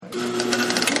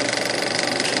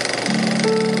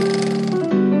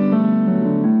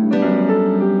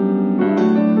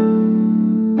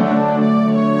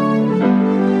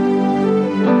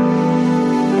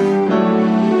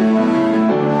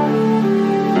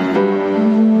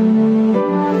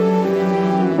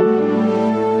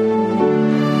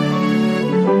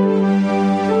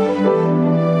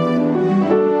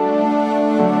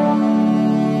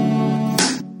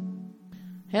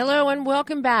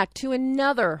welcome back to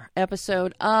another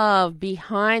episode of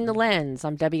Behind the Lens.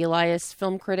 I'm Debbie Elias,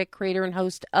 film critic, creator, and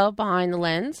host of Behind the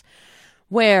Lens,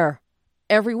 where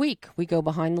every week we go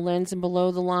behind the lens and below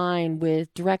the line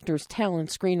with directors,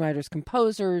 talents, screenwriters,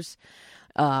 composers,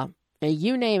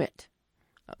 you name it,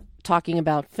 talking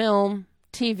about film,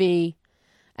 TV,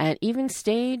 and even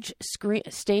stage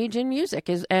and music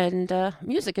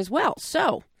music as well.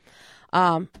 So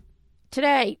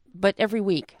today, but every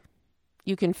week,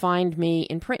 you can find me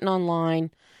in print and online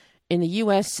in the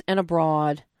U.S. and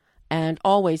abroad, and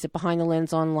always at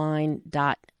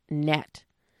behindthelensonline.net.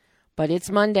 But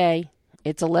it's Monday.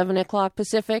 It's 11 o'clock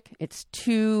Pacific. It's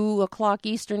 2 o'clock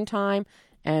Eastern Time,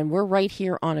 and we're right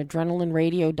here on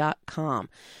adrenalineradio.com.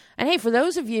 And hey, for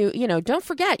those of you, don't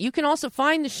forget, you can also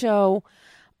find the show,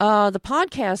 the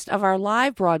podcast of our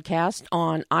live broadcast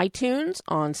on iTunes,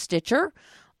 on Stitcher,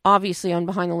 obviously on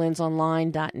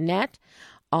behindthelensonline.net,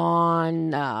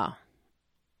 on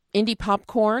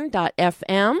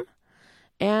indiepopcorn.fm,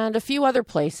 and a few other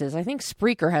places. I think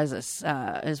Spreaker has us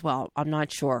as well. I'm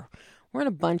not sure. We're in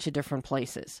a bunch of different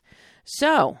places.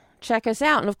 So check us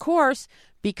out. And of course,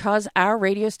 because our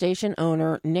radio station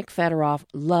owner, Nick Fedorov,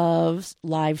 loves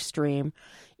live stream,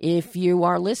 if you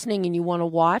are listening and you want to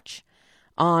watch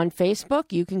on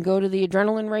Facebook, you can go to the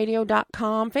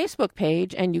adrenalineradio.com Facebook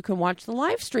page and you can watch the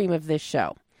live stream of this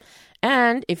show.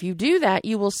 And if you do that,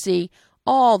 you will see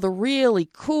all the really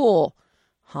cool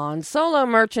Han Solo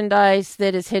merchandise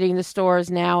that is hitting the stores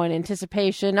now in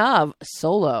anticipation of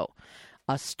Solo,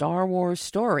 a Star Wars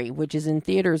story, which is in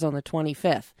theaters on the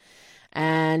 25th.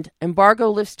 And embargo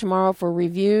lifts tomorrow for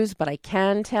reviews, but I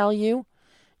can tell you,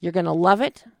 you're going to love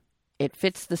it. It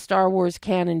fits the Star Wars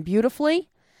canon beautifully.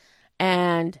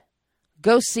 And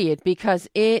go see it because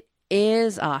it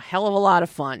is a hell of a lot of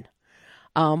fun.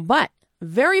 But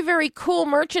very, very cool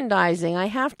merchandising, I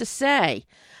have to say.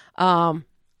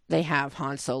 They have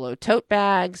Han Solo tote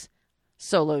bags,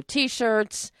 Solo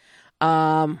t-shirts.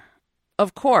 Of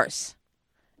course,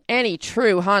 any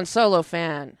true Han Solo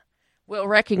fan will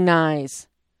recognize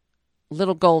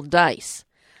Little Gold Dice,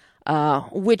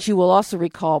 which you will also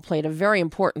recall played a very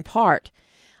important part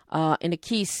in a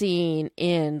key scene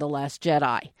in The Last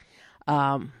Jedi.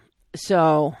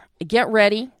 So get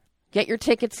ready, get your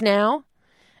tickets now.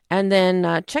 And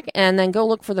then check, and then go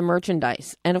look for the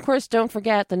merchandise. And of course, don't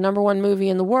forget the number one movie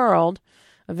in the world,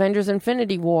 Avengers: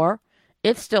 Infinity War.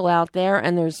 It's still out there,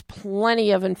 and there's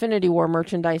plenty of Infinity War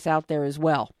merchandise out there as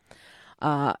well.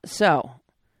 So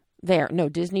there. No,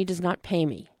 Disney does not pay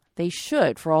me. They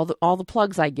should for all the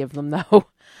plugs I give them, though.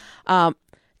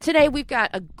 Today we've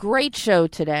got a great show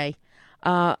today.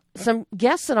 Some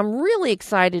guests that I'm really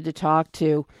excited to talk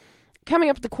to. Coming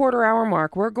up at the quarter hour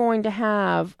mark, we're going to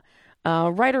have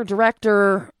writer,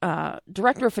 director of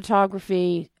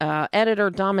photography,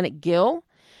 editor Dominic Gill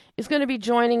is going to be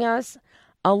joining us,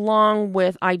 along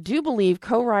with, I do believe,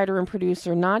 co-writer and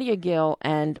producer Nadia Gill,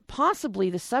 and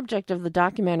possibly the subject of the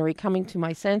documentary Coming to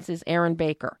My Senses, Aaron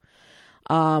Baker.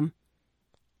 I've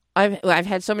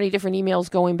had so many different emails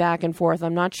going back and forth.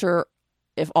 I'm not sure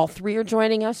if all three are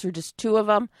joining us or just two of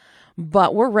them,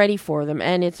 but we're ready for them,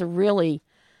 and it's a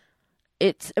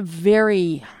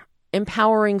very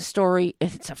empowering story.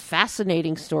 It's a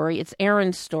fascinating story. It's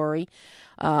Aaron's story.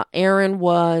 Aaron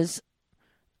was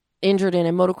injured in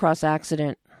a motocross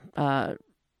accident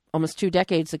almost 2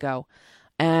 decades ago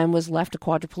and was left a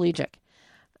quadriplegic.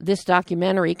 This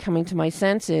documentary, Coming to My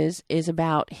Senses, is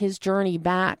about his journey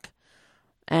back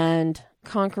and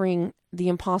conquering the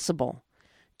impossible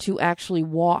to actually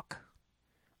walk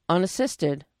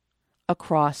unassisted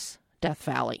across Death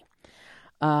Valley.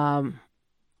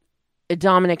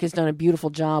 Dominic has done a beautiful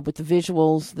job with the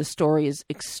visuals. The story is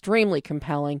extremely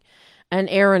compelling. And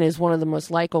Aaron is one of the most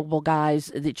likable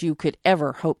guys that you could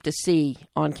ever hope to see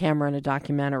on camera in a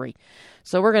documentary.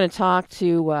 So we're going to talk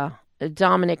to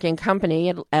Dominic and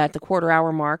company at the quarter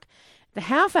hour mark. The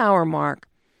half hour mark,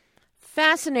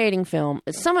 fascinating film.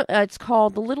 It's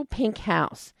called The Little Pink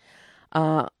House.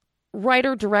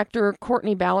 Writer, director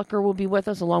Courtney Balaker will be with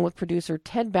us, along with producer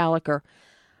Ted Balaker.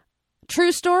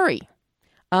 True story.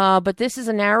 But this is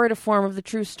a narrative form of the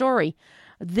true story.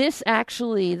 This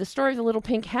actually, the story of the Little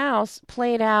Pink House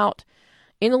played out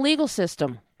in the legal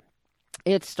system.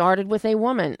 It started with a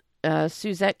woman,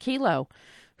 Suzette Kelo,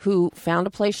 who found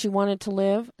a place she wanted to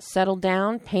live, settled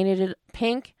down, painted it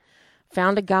pink,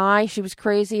 found a guy she was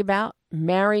crazy about,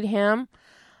 married him,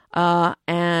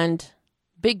 and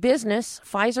big business,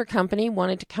 Pfizer Company,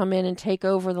 wanted to come in and take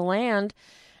over the land,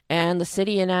 and the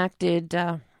city enacted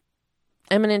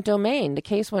eminent domain. The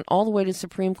case went all the way to the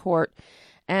Supreme Court,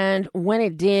 and when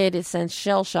it did, it sent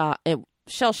shell-shocked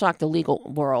the legal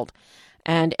world.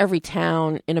 and every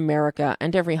town in America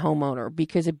and every homeowner,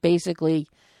 because it basically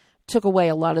took away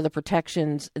a lot of the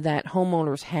protections that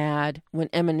homeowners had when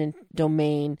eminent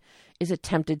domain is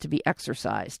attempted to be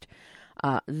exercised.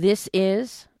 This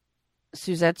is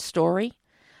Suzette's story.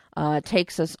 It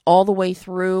takes us all the way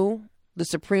through the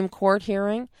Supreme Court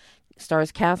hearing. It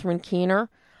stars Catherine Keener.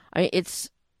 It's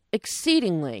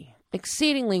exceedingly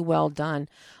well done,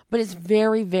 but it's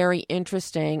very, very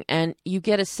interesting, and you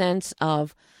get a sense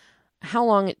of how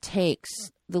long it takes,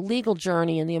 the legal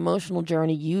journey and the emotional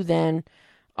journey you then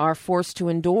are forced to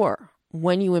endure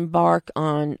when you embark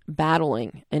on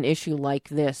battling an issue like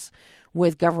this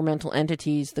with governmental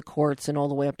entities, the courts, and all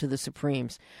the way up to the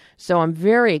Supremes. So I'm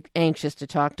very anxious to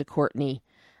talk to Courtney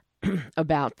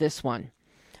about this one.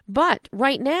 But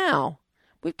right now,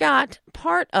 we've got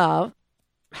part of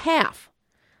half.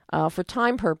 For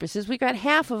time purposes, we got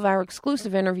half of our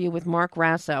exclusive interview with Mark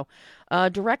Raso,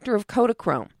 director of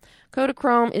Kodachrome.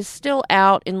 Kodachrome is still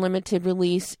out in limited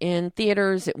release in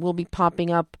theaters. It will be popping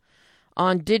up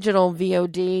on digital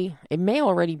VOD. It may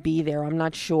already be there. I'm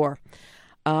not sure.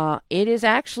 It is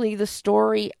actually the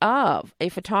story of a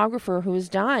photographer who is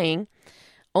dying,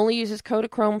 only uses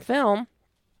Kodachrome film,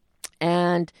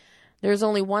 and there's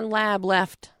only one lab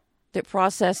left that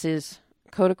processes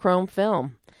Kodachrome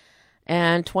film.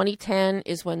 And 2010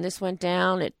 is when this went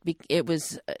down. It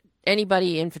was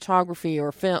anybody in photography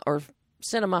or film or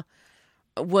cinema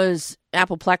was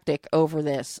apoplectic over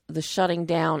this, the shutting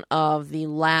down of the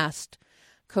last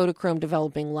Kodachrome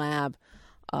developing lab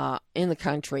in the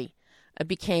country. It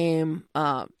became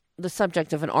the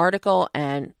subject of an article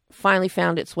and finally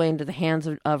found its way into the hands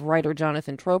of writer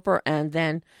Jonathan Troper and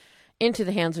then into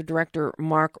the hands of director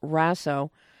Mark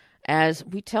Raso as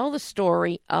we tell the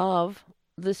story of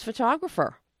this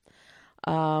photographer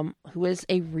who is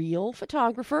a real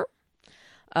photographer.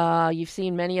 You've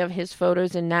seen many of his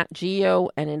photos in Nat Geo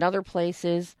and in other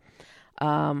places.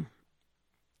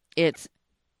 It's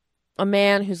a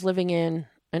man who's living in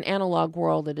an analog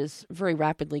world that is very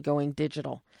rapidly going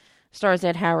digital. Stars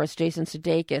Ed Harris, Jason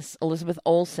Sudeikis, Elizabeth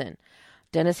Olsen,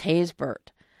 Dennis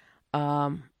Haysbert.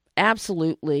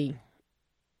 Absolutely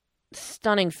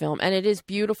stunning film, and it is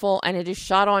beautiful, and it is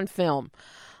shot on film.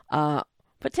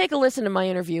 But take a listen to my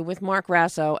interview with Mark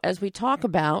Raso as we talk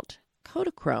about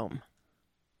Kodachrome.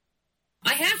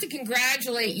 I have to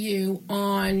congratulate you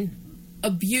on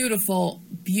a beautiful,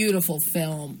 beautiful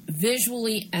film,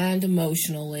 visually and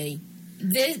emotionally.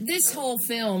 This whole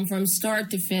film, from start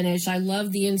to finish, I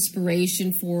love the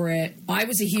inspiration for it. I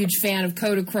was a huge fan of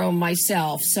Kodachrome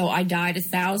myself, so I died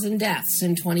 1,000 deaths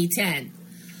in 2010.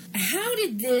 How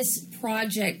did this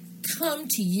project come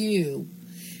to you?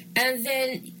 And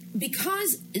then,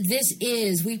 because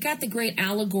we've got the great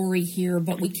allegory here,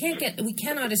 but we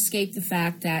cannot escape the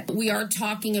fact that we are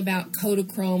talking about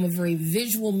Kodachrome, a very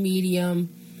visual medium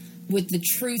with the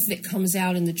truth that comes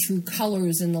out in the true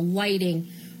colors and the lighting,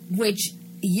 which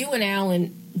you and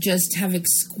Alan just have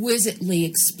exquisitely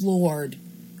explored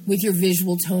with your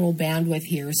visual tonal bandwidth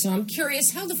here. So I'm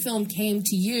curious how the film came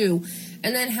to you,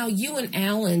 and then how you and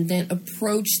Alan then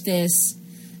approached this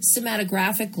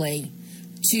cinematographically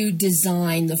to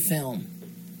design the film.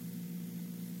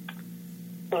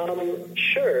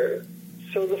 Sure.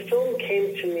 So the film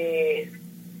came to me,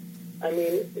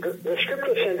 the script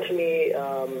was sent to me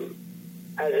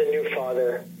as a new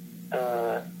father.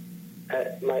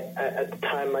 At the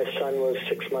time, my son was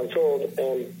 6 months old,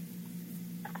 and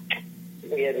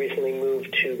we had recently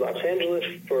moved to Los Angeles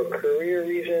for career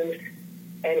reasons,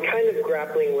 and kind of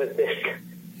grappling with this,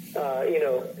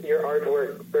 your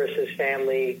artwork versus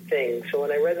family thing. So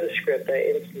when I read the script, I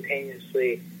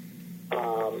instantaneously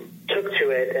took to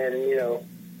it, and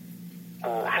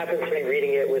happened to be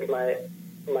reading it with my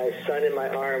son in my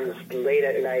arms late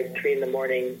at night, 3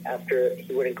 a.m, after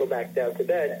he wouldn't go back down to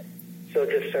bed. So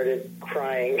just started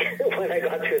crying when I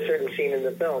got to a certain scene in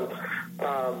the film.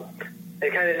 I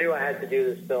kind of knew I had to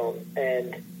do this film,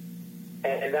 and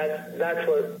that's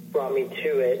what brought me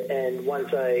to it. And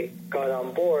once I got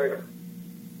on board,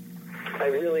 I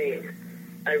really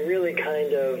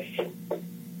kind of,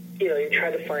 you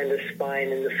try to find a spine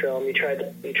in the film. You try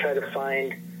to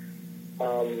find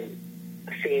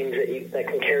scenes that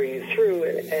can carry you through,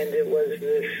 and it was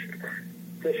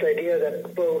this idea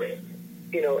that both,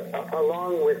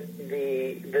 along with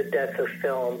the death of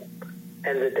film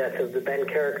and the death of the Ben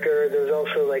character, there was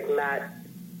also like Matt's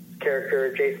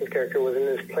character, Jason's character, was in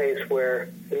this place where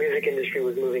the music industry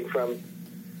was moving from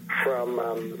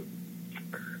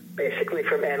basically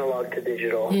from analog to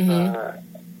digital,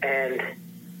 and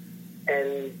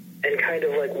kind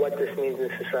of like what this means in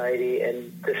society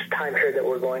and this time period that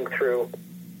we're going through.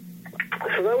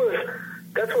 So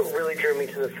that's what really drew me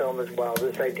to the film as well.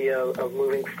 This idea of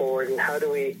moving forward and how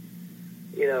do we,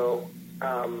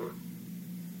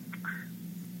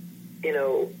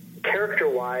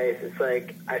 character-wise, it's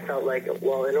like I felt like,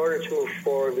 well, in order to move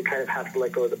forward, we kind of have to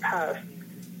let go of the past.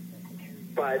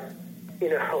 But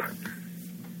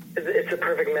it's a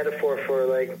perfect metaphor for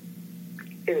like,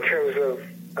 in terms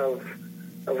of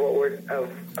what we're of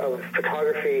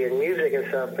photography and music and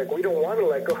stuff. Like we don't want to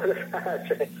let go of the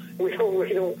past. We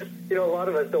don't. A lot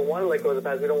of us don't want to let go of the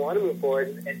past. We don't want to move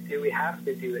forward. And do we have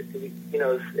to do it? Do we?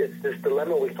 It's this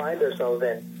dilemma we find ourselves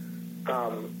in.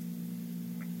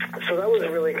 So that was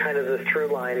really kind of the through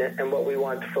line and what we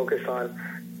wanted to focus on.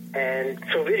 And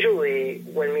so visually,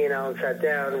 when me and Alan sat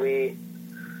down,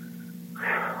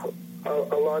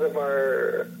 a lot of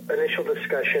our initial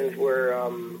discussions were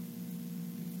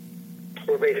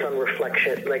based on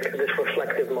reflection, like this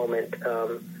reflective moment,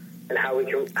 and how we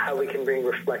can bring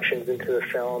reflections into the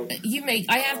film.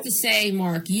 I have to say,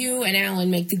 Mark, you and Alan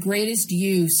make the greatest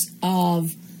use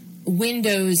of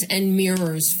windows and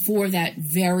mirrors for that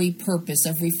very purpose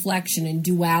of reflection and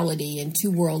duality and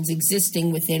two worlds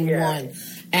existing within one.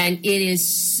 And it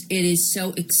is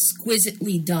so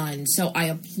exquisitely done. So I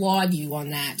applaud you on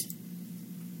that.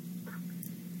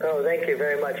 Oh, thank you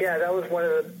very much. Yeah, that was one of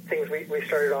the things we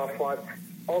started off on.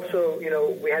 Also,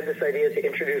 we had this idea to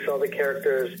introduce all the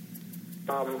characters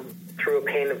through a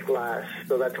pane of glass.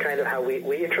 So that's kind of how we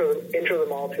intro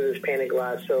them all through this pane of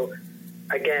glass. So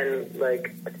again,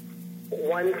 like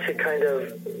one to kind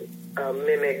of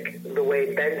mimic the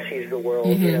way Ben sees the world.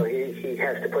 Mm-hmm. He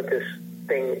has to put this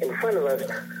thing in front of us,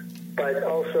 but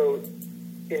also,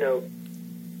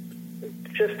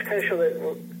 just to kind of show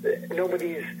that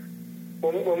nobody's.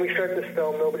 When we start this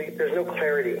film, there's no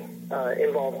clarity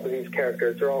involved with these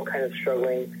characters. They're all kind of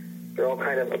struggling. They're all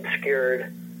kind of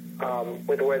obscured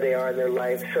with where they are in their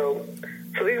life. So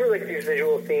these were like these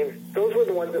visual themes. Those were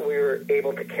the ones that we were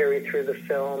able to carry through the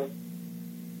film.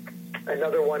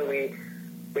 Another one we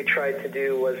tried to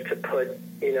do was to put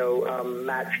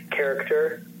Matt's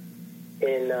character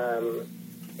in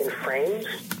frames,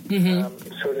 mm-hmm.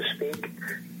 So to speak,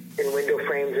 in window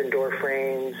frames and door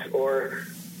frames, or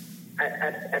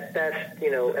at best,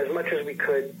 as much as we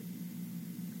could,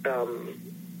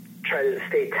 try to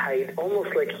stay tight,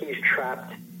 almost like he's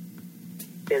trapped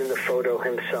in the photo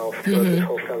himself throughout mm-hmm. this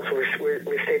whole film. So we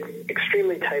stayed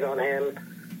extremely tight on him.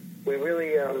 We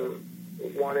really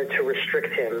wanted to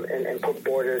restrict him and put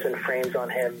borders and frames on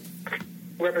him,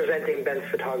 representing Ben's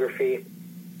photography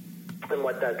and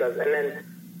what that does, and then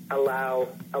allow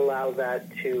that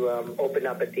to open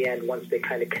up at the end once they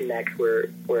kind of connect. We're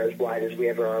as wide as we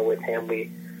ever are with him. We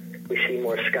see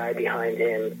more sky behind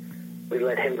him. We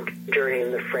let him journey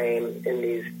in the frame in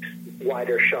these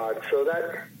wider shots. So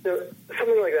that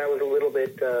something like that was a little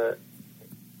bit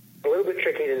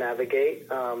tricky to navigate.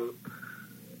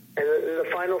 And the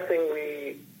final thing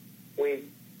we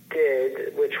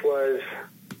did, which was,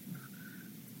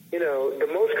 the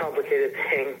most complicated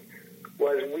thing,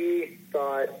 was we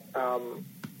thought,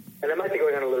 and I might be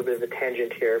going on a little bit of a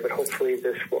tangent here, but hopefully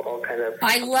this will all kind of come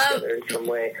together in some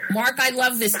way. Mark, I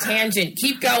love this tangent.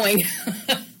 Keep going.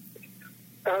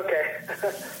 Okay.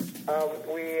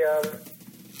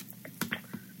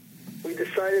 We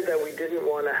decided that we didn't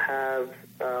want to have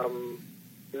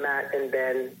Matt and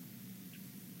Ben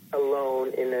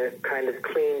alone in a kind of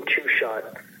clean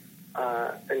two-shot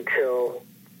until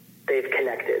they've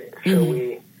connected. So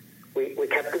mm-hmm. we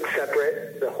kept them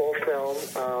separate the whole film.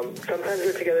 Sometimes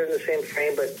they're together in the same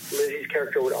frame, but Lizzie's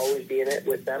character would always be in it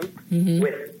with them, mm-hmm.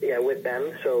 with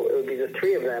them. So it would be the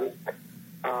three of them.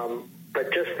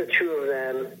 But just the two of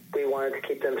them, we wanted to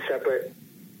keep them separate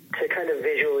to kind of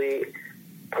visually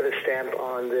put a stamp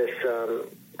on this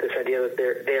idea that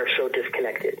they are so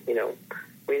disconnected.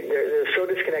 They're so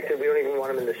disconnected, we don't even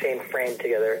want them in the same frame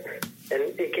together. And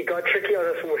it got tricky on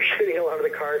us when we were shooting a lot of the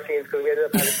car scenes because we ended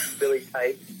up having to be really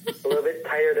tight, a little bit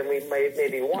tighter than we might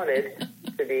maybe wanted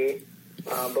to be.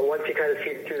 But once you kind of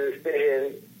see through this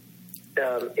vision,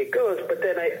 it goes. But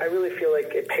then I really feel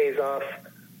like it pays off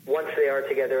once they are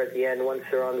together at the end, once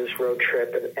they're on this road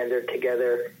trip and they're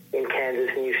together in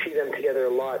Kansas, and you see them together a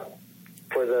lot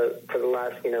for the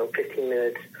last 15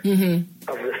 minutes mm-hmm.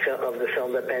 of the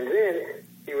film that Ben's in.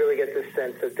 You really get this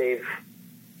sense that they've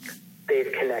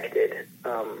connected,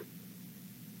 and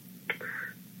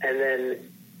then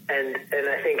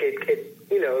I think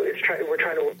we're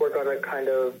trying to work on a kind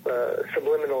of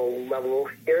subliminal level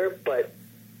here, but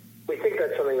we think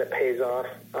that's something that pays off.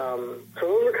 So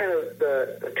those are kind of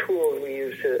the tools we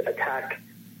use to attack.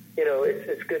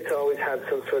 It's good to always have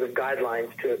some sort of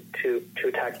guidelines to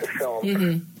attack the film.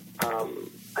 Mm-hmm.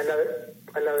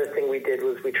 another thing we did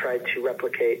was we tried to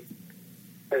replicate,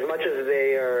 as much as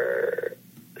they are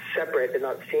separate and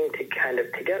not seen to kind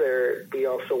of together, we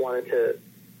also wanted to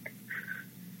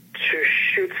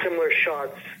shoot similar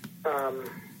shots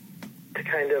to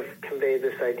kind of convey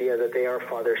this idea that they are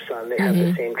father-son. They have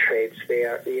the same traits. They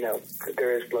are,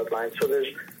 there is bloodline. So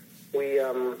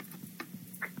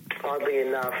oddly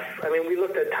enough, I mean, we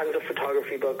looked at tons of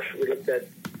photography books. We looked at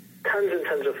tons and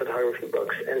tons of photography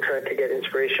books and tried to get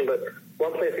inspiration. But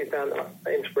one place we found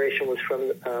inspiration was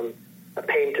from a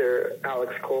painter,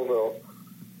 Alex Colville.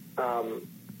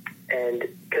 And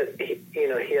cause he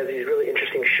has these really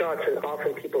interesting shots, and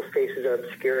often people's faces are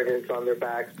obscured and it's on their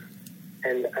backs.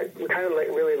 And we kind of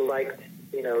really liked,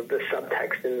 the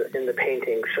subtext in the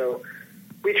painting. So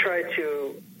we tried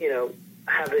to,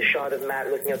 have this shot of Matt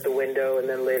looking out the window, and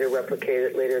then later replicate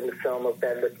it later in the film of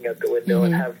Ben looking out the window,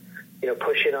 and have,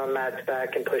 push in on Matt's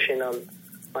back and push in on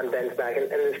Ben's back, and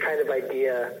this kind of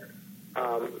idea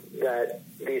that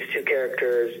these two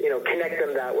characters, connect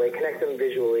them that way, connect them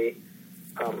visually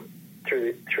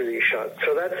through these shots.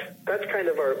 So that's kind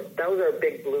of that was our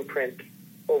big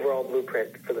overall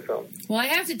blueprint for the film. Well, I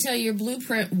have to tell you, your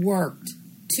blueprint worked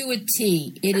to a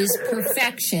T. It is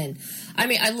perfection. I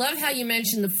mean, I love how you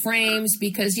mentioned the frames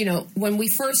because, when we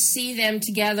first see them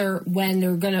together when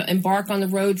they're going to embark on the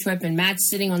road trip and Matt's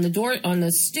sitting on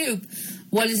the stoop,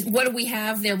 what do we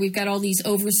have there? We've got all these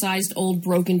oversized old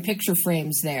broken picture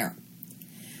frames there.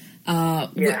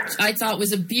 Which I thought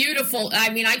was a beautiful,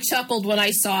 I chuckled when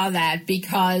I saw that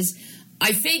because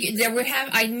I think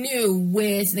I knew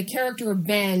with the character of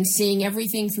Ben seeing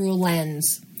everything through a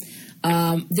lens,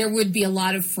 there would be a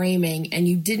lot of framing, and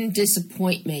you didn't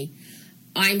disappoint me.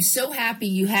 I'm so happy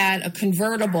you had a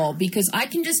convertible because I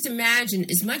can just imagine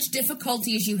as much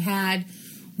difficulty as you had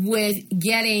with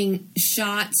getting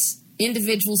shots,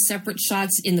 individual separate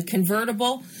shots in the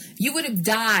convertible, you would have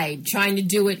died trying to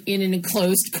do it in an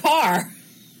enclosed car.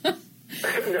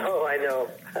 No, I know.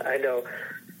 It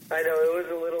was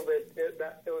a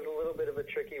little bit of a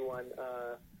tricky one.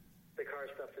 The car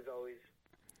stuff is always.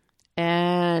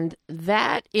 And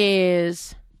that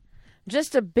is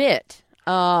just a bit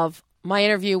of my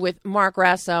interview with Mark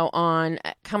Raso on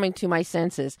Coming to My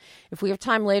Senses. If we have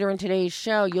time later in today's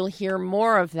show, you'll hear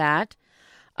more of that.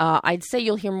 I'd say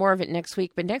you'll hear more of it next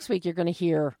week, but next week you're going to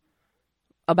hear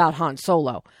about Han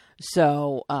Solo.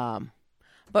 So,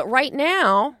 but right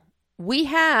now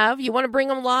you want to bring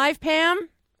them live, Pam?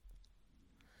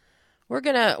 We're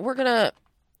gonna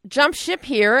jump ship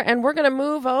here, and we're gonna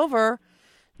move over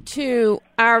to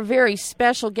our very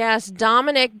special guests,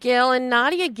 Dominic Gill and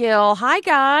Nadia Gill. Hi,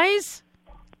 guys.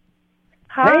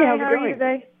 Hi, hey, how are you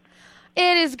today?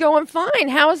 It is going fine.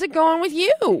 How is it going with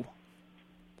you?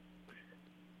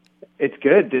 It's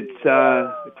good. It's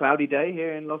a cloudy day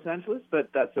here in Los Angeles,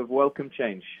 but that's a welcome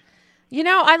change.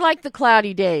 I like the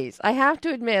cloudy days. I have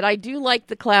to admit, I do like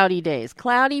the cloudy days.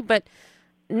 Cloudy, but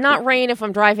not rain if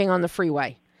I'm driving on the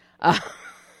freeway.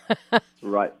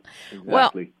 Right, exactly.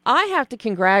 Well, I have to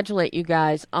congratulate you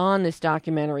guys on this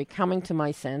documentary, Coming to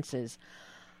My Senses.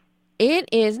 It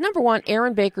is, number one,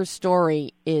 Aaron Baker's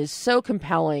story is so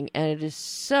compelling, and it is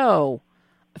so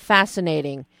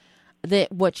fascinating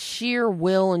that what sheer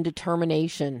will and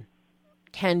determination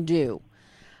can do.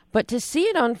 But to see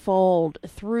it unfold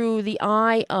through the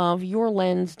eye of your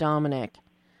lens, Dominic,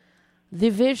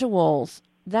 the visuals,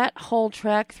 that whole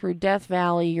trek through Death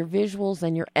Valley, your visuals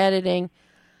and your editing,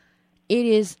 it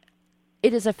is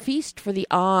a feast for the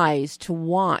eyes to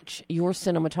watch your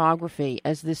cinematography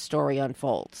as this story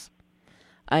unfolds.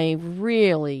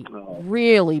 Really,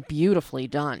 really beautifully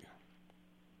done.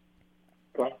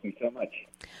 Thank you so much.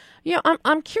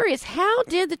 I'm curious, how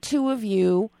did the two of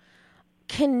you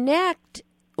connect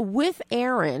with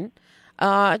Aaron?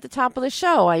 At the top of the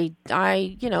show, I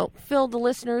filled the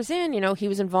listeners in. He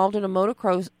was involved in a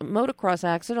motocross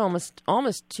accident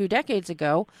almost 2 decades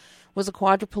ago, was a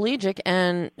quadriplegic,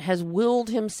 and has willed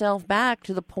himself back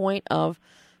to the point of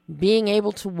being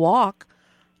able to walk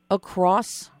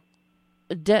across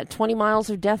 20 miles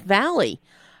of Death Valley.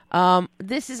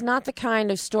 This is not the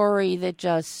kind of story that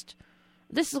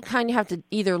this is the kind you have to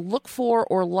either look for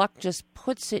or luck just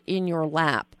puts it in your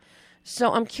lap.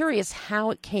 So I'm curious how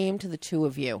it came to the two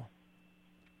of you.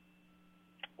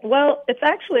 Well, it's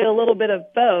actually a little bit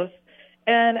of both,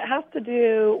 and it has to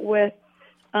do with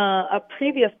a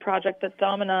previous project that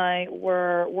Dom and I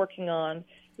were working on,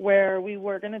 where we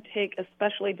were going to take a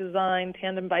specially designed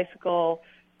tandem bicycle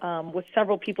with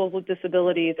several people with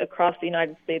disabilities across the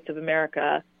United States of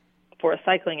America for a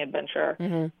cycling adventure.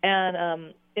 Mm-hmm.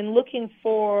 And in looking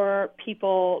for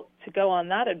people to go on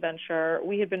that adventure,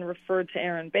 we had been referred to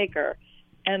Aaron Baker.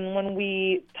 And when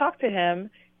we talked to him,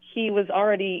 he was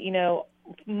already,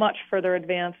 much further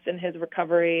advanced in his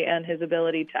recovery and his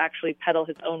ability to actually pedal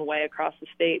his own way across the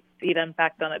state. He'd in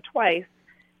fact done it twice.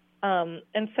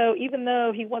 And so even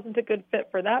though he wasn't a good fit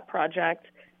for that project,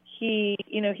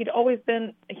 he'd always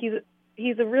been,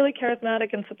 he's a really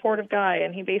charismatic and supportive guy.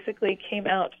 And he basically came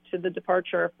out to the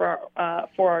departure for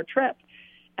our trip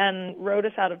and rode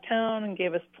us out of town and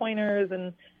gave us pointers.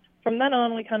 And from then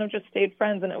on, we kind of just stayed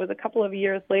friends. And it was a couple of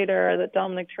years later that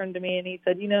Dominic turned to me and he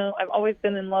said, I've always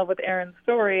been in love with Aaron's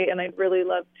story, and I'd really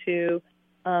love to,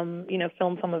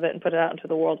 film some of it and put it out into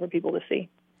the world for people to see.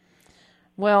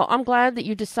 Well, I'm glad that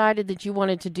you decided that you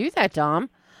wanted to do that, Dom.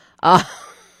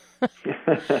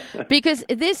 Because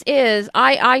this is,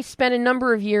 I spent a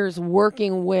number of years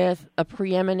working with a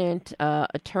preeminent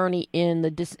attorney in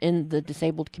the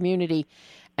disabled community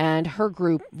and her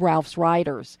group, Ralph's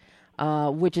Riders,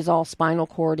 which is all spinal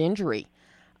cord injury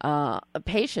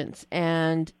patients.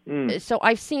 And so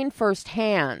I've seen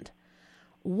firsthand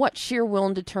what sheer will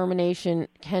and determination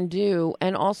can do,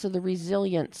 and also the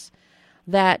resilience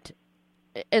that,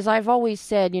 as I've always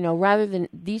said, rather than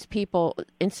these people,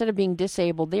 instead of being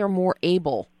disabled, they are more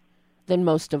able than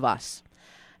most of us.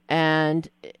 And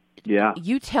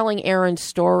you telling Aaron's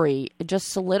story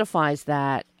just solidifies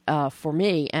that for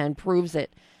me and proves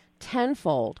it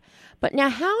tenfold. But now,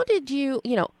 how did you,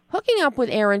 hooking up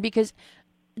with Aaron, because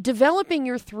developing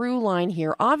your through line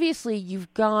here, obviously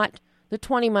you've got the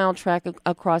 20-mile trek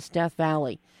across Death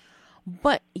Valley.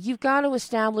 But you've got to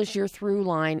establish your through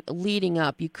line leading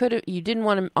up. You didn't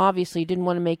want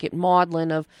to make it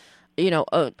maudlin of,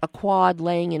 a quad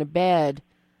laying in a bed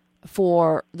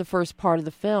for the first part of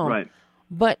the film. Right.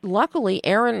 But luckily,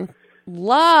 Aaron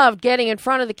loved getting in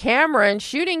front of the camera and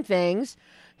shooting things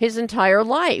his entire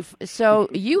life. So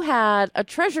you had a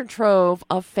treasure trove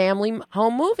of family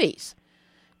home movies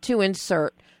to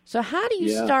insert. So how do you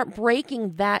start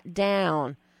breaking that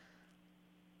down?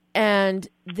 And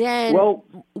then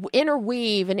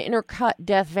interweave and intercut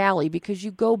Death Valley, because you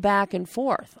go back and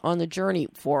forth on the journey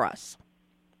for us.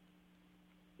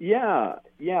 Yeah.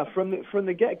 From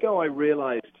the get-go, I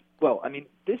realized.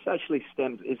 This actually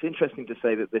stems. It's interesting to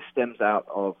say that this stems out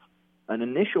of an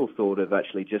initial thought of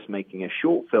actually just making a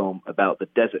short film about the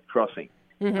desert crossing.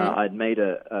 Mm-hmm. I'd made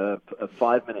a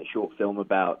 5-minute short film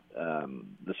about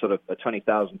the sort of a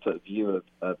 20,000-foot view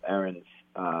of Aaron's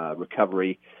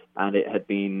recovery. And it had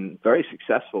been very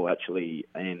successful, actually,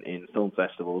 in film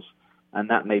festivals, and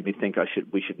that made me think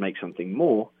we should make something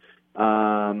more.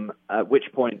 At which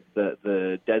point,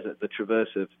 the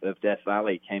traverse of Death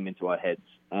Valley came into our heads,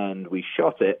 and we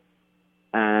shot it.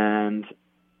 And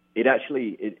it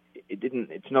actually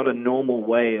didn't. It's not a normal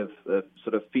way of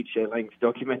sort of feature-length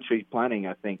documentary planning,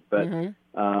 I think. But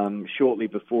shortly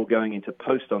before going into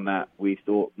post on that, we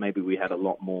thought maybe we had a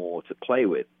lot more to play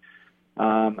with.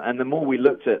 And the more we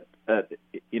looked at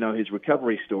his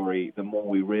recovery story, the more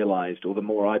we realized, or the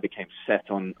more I became set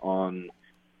on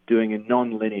doing a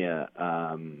non-linear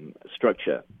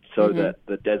structure, so that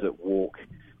the desert walk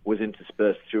was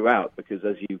interspersed throughout. Because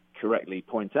as you correctly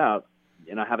point out,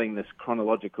 having this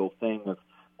chronological thing of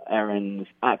Aaron's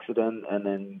accident and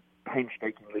then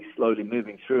painstakingly slowly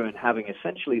moving through and having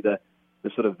essentially the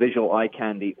sort of visual eye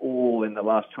candy all in the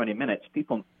last 20 minutes,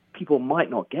 people might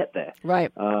not get there.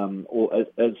 Right. Or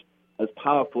as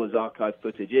powerful as archive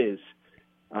footage is,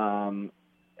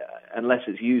 unless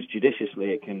it's used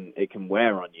judiciously, it can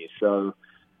wear on you. So,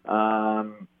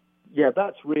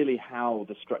 that's really how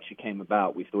the structure came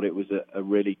about. We thought it was a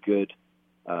really good,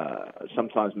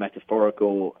 sometimes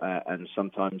metaphorical and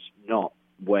sometimes not,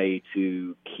 way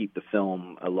to keep the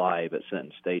film alive at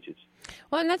certain stages.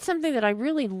 Well, and that's something that I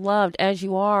really loved, as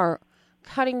you are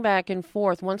cutting back and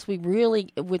forth once we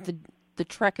really, with the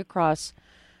trek across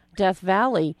Death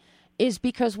Valley, is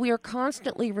because we are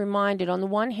constantly reminded, on the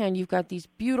one hand, you've got these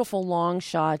beautiful long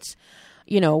shots,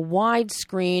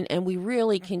 widescreen, and we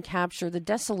really can capture the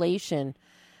desolation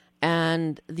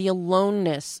and the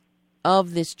aloneness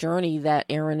of this journey that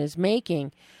Aaron is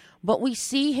making. But we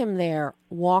see him there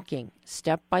walking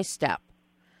step by step.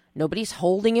 Nobody's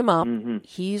holding him up. Mm-hmm.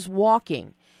 He's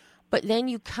walking. But then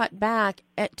you cut back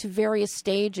to various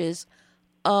stages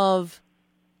of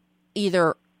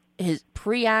either his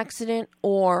pre-accident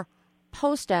or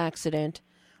post-accident,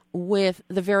 with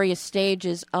the various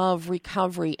stages of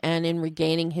recovery and in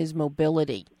regaining his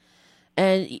mobility.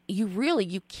 And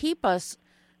you keep us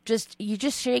you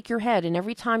just shake your head. And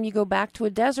every time you go back to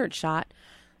a desert shot,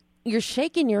 you're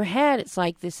shaking your head. It's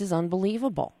like, this is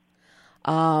unbelievable.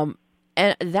 And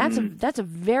that's a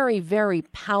very, very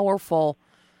powerful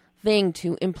thing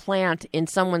to implant in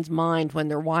someone's mind when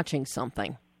they're watching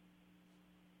something.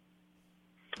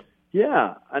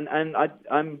 Yeah, and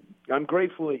I'm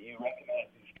grateful that you recognize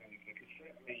these things, because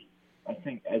certainly I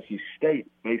think, as you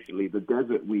state, basically the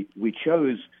desert we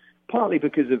chose partly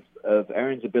because of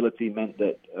Erin's ability meant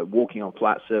that walking on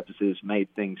flat surfaces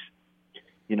made things,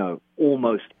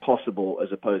 almost possible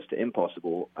as opposed to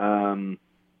impossible.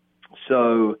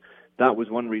 So that was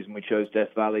one reason we chose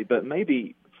Death Valley. But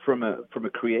maybe from a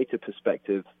creative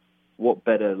perspective, what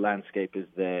better landscape is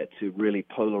there to really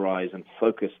polarize and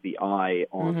focus the eye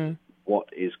on what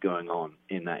is going on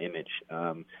in that image?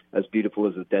 As beautiful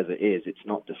as the desert is, it's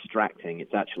not distracting,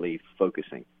 it's actually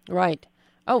focusing. Right.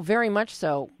 Oh, very much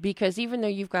so, because even though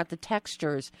you've got the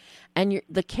textures and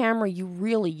the camera,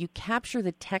 you capture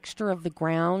the texture of the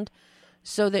ground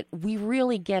so that we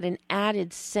really get an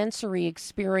added sensory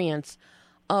experience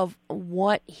of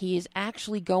what he is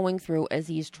actually going through as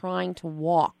he's trying to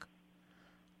walk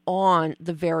on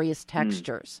the various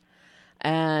textures.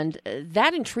 And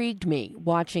that intrigued me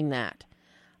watching that.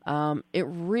 It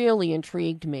really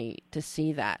intrigued me to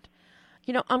see that.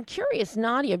 I'm curious,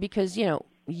 Nadia, because,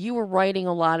 you were writing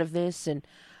a lot of this, and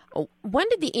when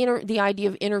did the idea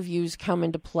of interviews come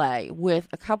into play with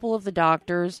a couple of the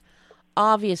doctors?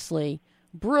 Obviously,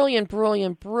 brilliant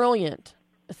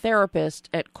therapist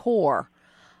at core.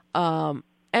 And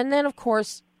then, of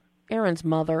course, Erin's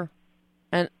mother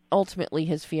and ultimately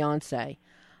his fiance.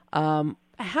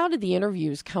 How did the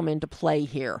interviews come into play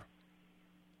here?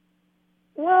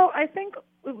 Well, I think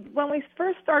when we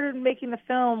first started making the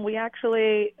film, we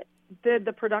actually did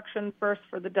the production first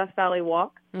for the Death Valley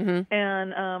Walk,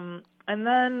 and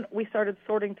then we started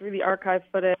sorting through the archive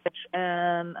footage,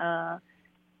 and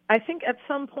I think at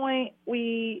some point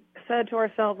we said to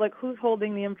ourselves, like, who's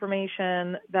holding the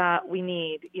information that we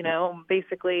need?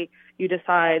 Basically you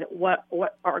decide what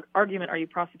argument are you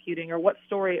prosecuting or what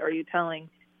story are you telling,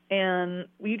 and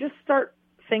you just start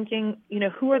thinking,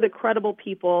 who are the credible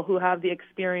people who have the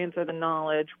experience or the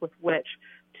knowledge with which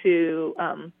to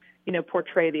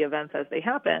portray the events as they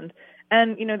happened.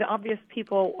 And, the obvious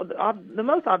people, the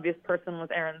most obvious person was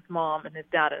Erin's mom and his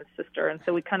dad and his sister. And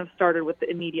so we kind of started with the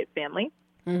immediate family.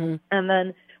 And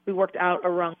then we worked out a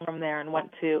rung from there and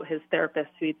went to his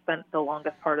therapist, who he'd spent the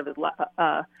longest part of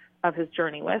his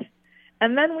journey with.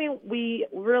 And then we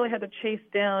really had to chase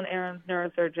down Erin's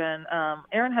neurosurgeon.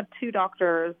 Erin had two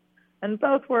doctors, and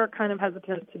both were kind of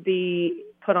hesitant to be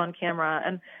put on camera.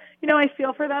 And I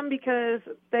feel for them, because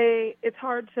it's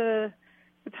hard to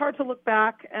look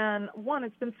back. And one,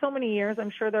 it's been so many years. I'm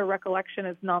sure their recollection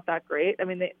is not that great. I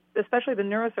mean, especially the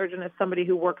neurosurgeon is somebody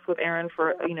who works with Erin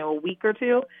for, a week or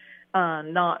two,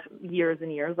 not years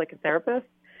and years like a therapist.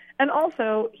 And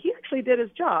also, he actually did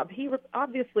his job. He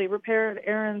obviously repaired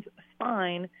Erin's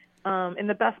spine in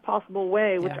the best possible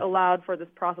way, which allowed for this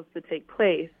process to take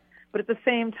place. But at the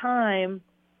same time,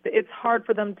 it's hard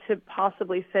for them to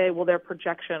possibly say, well, their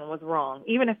projection was wrong,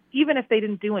 even if they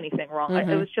didn't do anything wrong.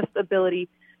 It was just the ability,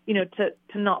 to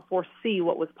not foresee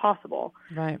what was possible.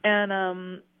 Right.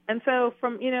 And so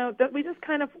from, that we just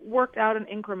kind of worked out in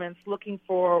increments, looking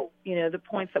for, the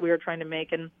points that we were trying to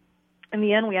make. And in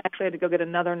the end, we actually had to go get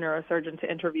another neurosurgeon to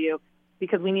interview,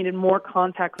 because we needed more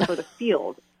context for the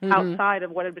field outside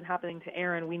of what had been happening to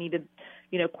Erin. We needed,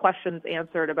 questions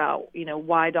answered about,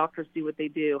 why doctors do what they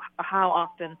do, how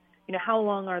often, how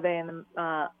long are they in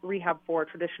the rehab for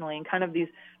traditionally, and kind of these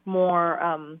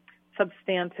more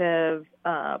substantive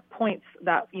points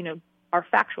that, are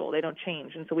factual. They don't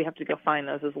change. And so we have to go find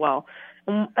those as well.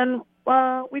 And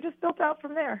we just built out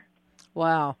from there.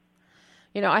 Wow.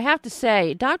 I have to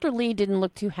say, Dr. Lee didn't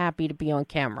look too happy to be on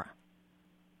camera.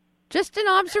 Just an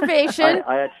observation.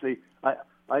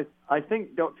 I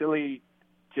think Dr. Lee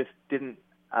just didn't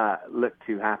look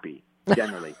too happy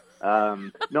generally.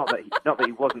 Not that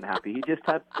he wasn't happy. He just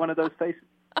had one of those faces.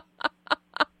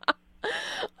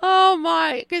 Oh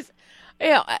my! Because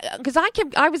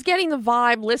I was getting the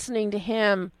vibe listening to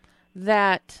him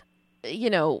that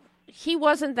he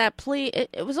wasn't that pleased.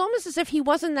 It was almost as if he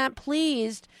wasn't that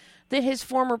pleased that his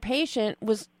former patient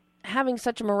was having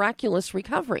such a miraculous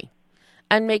recovery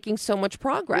and making so much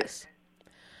progress.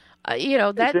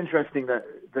 It's interesting that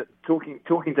talking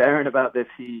to Erin about this,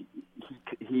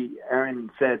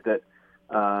 Erin said that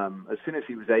as soon as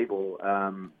he was able,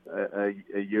 a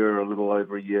little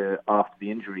over a year after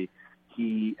the injury,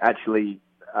 he actually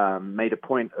made a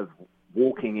point of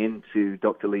walking into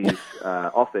Dr. Lee's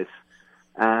office,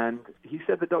 and he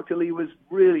said that Dr. Lee was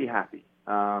really happy.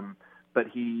 But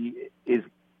he is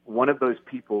one of those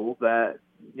people that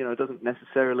doesn't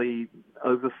necessarily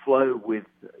overflow with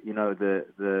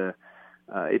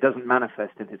it doesn't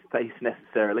manifest in his face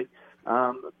necessarily.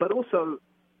 But also,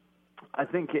 I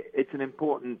think it's an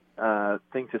important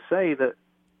thing to say that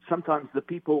sometimes the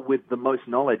people with the most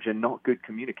knowledge are not good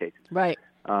communicators. Right.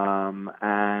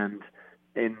 And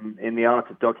in the art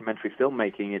of documentary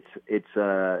filmmaking,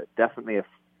 it's definitely a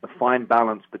fine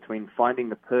balance between finding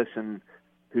the person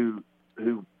who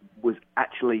was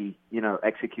actually,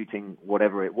 executing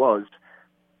whatever it was,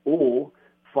 or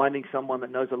finding someone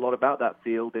that knows a lot about that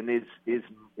field and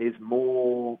is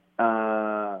more,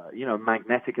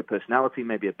 magnetic a personality,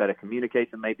 maybe a better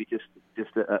communicator, maybe just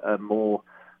a more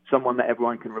someone that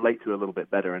everyone can relate to a little bit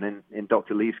better. And in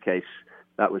Dr. Lee's case,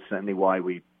 that was certainly why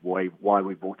we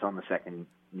brought on the second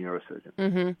neurosurgeon.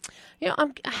 Mm-hmm.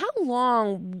 How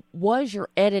long was your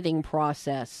editing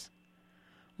process?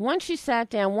 Once you sat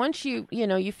down, once you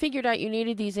figured out you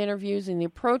needed these interviews and the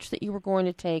approach that you were going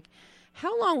to take,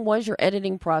 how long was your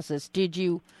editing process?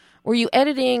 Were you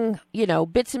editing,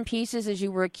 bits and pieces as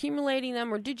you were accumulating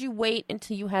them, or did you wait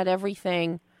until you had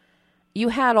everything, you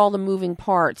had all the moving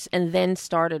parts, and then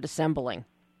started assembling?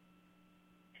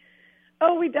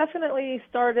 Oh, we definitely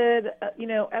started,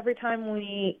 every time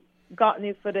we got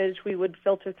new footage, we would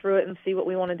filter through it and see what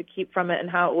we wanted to keep from it and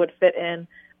how it would fit in.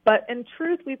 But in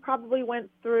truth, we probably went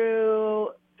through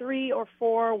 3 or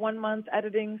 4 one-month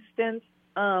editing stints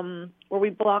where we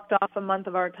blocked off a month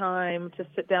of our time to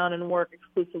sit down and work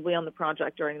exclusively on the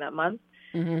project during that month.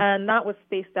 Mm-hmm. And that was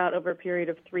spaced out over a period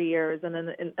of 3 years.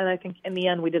 And I think in the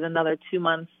end, we did another 2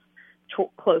 months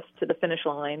close to the finish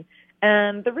line.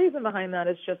 And the reason behind that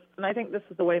is just, and I think this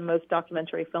is the way most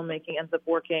documentary filmmaking ends up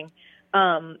working,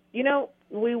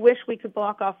 we wish we could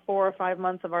block off 4 or 5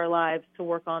 months of our lives to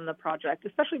work on the project,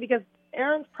 especially because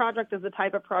Aaron's project is the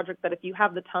type of project that if you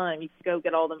have the time, you can go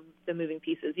get all the moving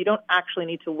pieces. You don't actually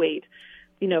need to wait,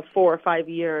 4 or 5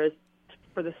 years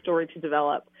for the story to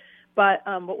develop. But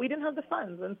we didn't have the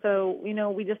funds. And so, we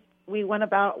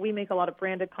make a lot of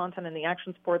branded content in the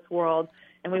action sports world,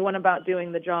 and we went about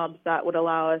doing the jobs that would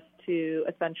allow us to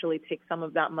essentially take some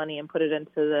of that money and put it into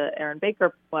the Aaron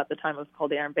Baker, at the time it was called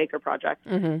the Aaron Baker Project.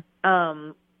 Mm-hmm.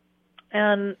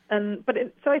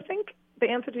 So I think the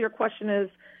answer to your question is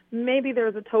maybe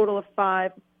there's a total of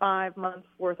five months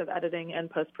worth of editing and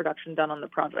post-production done on the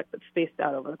project that's spaced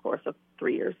out over the course of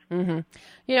 3 years. Mm-hmm.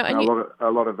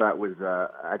 A lot of that was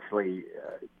actually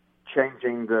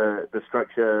changing the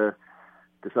structure,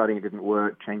 deciding it didn't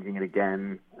work, changing it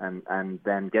again, and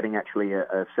then getting actually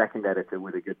a second editor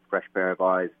with a good fresh pair of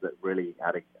eyes that really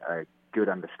had a good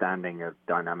understanding of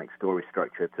dynamic story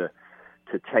structure to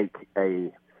take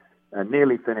a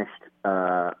nearly finished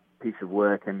piece of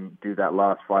work and do that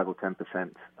last 5 or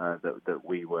 10% that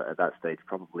we were at that stage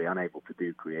probably unable to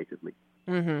do creatively.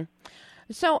 Mm-hmm.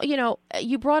 So,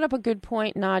 you brought up a good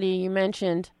point, Nadia. You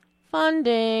mentioned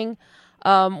funding,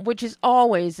 which is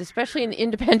always, especially in the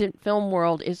independent film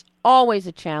world, is always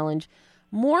a challenge,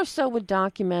 more so with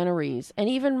documentaries, and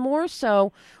even more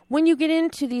so when you get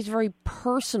into these very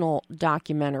personal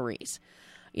documentaries.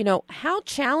 How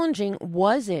challenging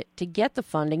was it to get the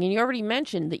funding? And you already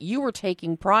mentioned that you were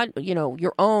taking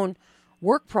your own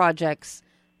work projects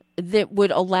that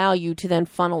would allow you to then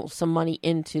funnel some money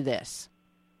into this.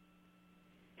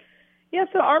 Yeah,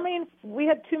 so we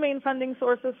had 2 main funding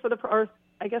sources or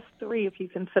I guess 3 if you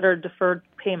consider deferred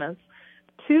payments.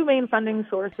 2 main funding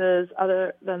sources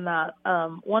other than that.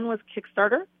 One was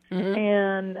Kickstarter, mm-hmm.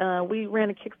 and we ran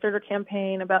a Kickstarter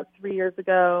campaign about 3 years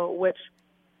ago, which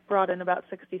brought in about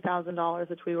 $60,000,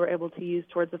 which we were able to use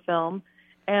towards the film.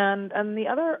 And the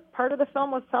other part of the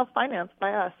film was self-financed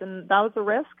by us, and that was a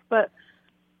risk, but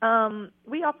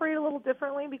we operate a little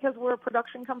differently because we're a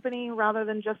production company rather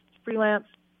than just freelance,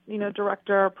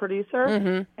 director or producer.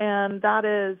 Mm-hmm. And that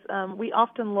is, we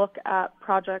often look at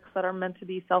projects that are meant to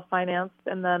be self-financed,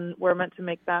 and then we're meant to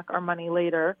make back our money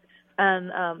later.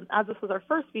 And as this was our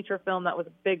first feature film, that was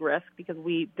a big risk because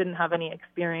we didn't have any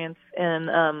experience in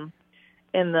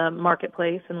the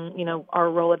marketplace, and our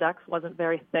Rolodex wasn't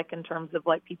very thick in terms of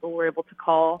people were able to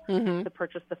call mm-hmm. to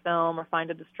purchase the film or find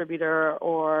a distributor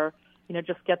or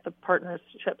just get the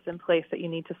partnerships in place that you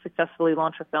need to successfully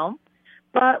launch a film.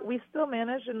 But we still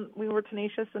managed, and we were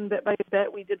tenacious, and bit by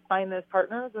bit we did find those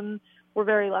partners, and we're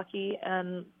very lucky.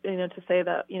 And to say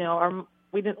that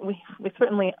we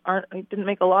didn't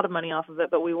make a lot of money off of it,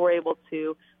 but we were able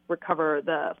to recover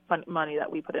the money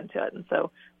that we put into it. And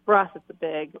so for us, it's a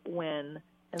big win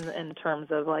in terms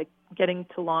of getting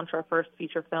to launch our first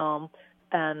feature film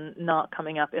and not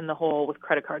coming up in the hole with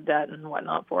credit card debt and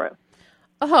whatnot for it.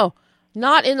 Oh,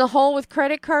 not in the hole with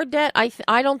credit card debt?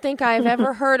 I don't think I've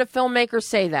ever heard a filmmaker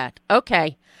say that.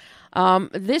 Okay.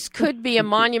 This could be a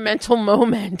monumental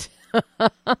moment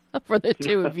for the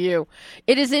two of you.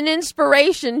 It is an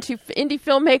inspiration to indie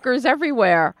filmmakers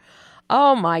everywhere.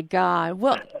 Oh, my God.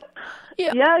 Well,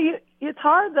 yeah, It's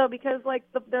hard though because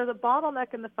there's a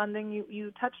bottleneck in the funding.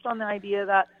 You touched on the idea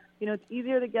that it's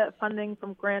easier to get funding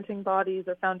from granting bodies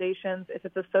or foundations if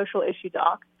it's a social issue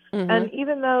doc. Mm-hmm. And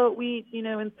even though we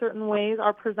in certain ways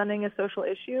are presenting a social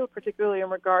issue, particularly in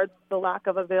regards to the lack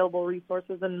of available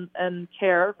resources and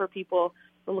care for people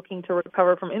who are looking to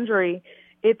recover from injury,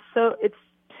 it's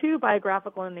too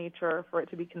biographical in nature for it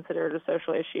to be considered a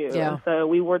social issue. Yeah. And so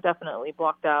we were definitely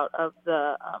blocked out of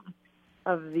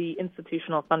the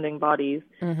institutional funding bodies.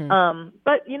 Mm-hmm.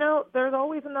 But, there's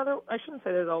always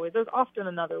there's often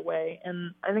another way.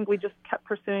 And I think we just kept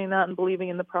pursuing that and believing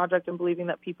in the project and believing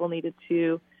that people needed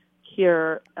to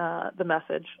hear the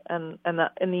message and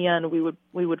that in the end we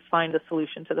would find a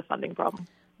solution to the funding problem.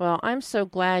 Well, I'm so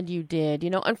glad you did.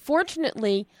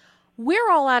 Unfortunately,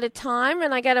 we're all out of time,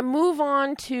 and I got to move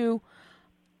on to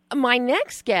my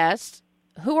next guest,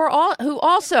 who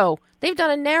also they've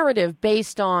done a narrative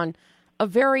based on a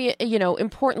very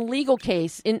important legal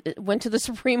case. Went to the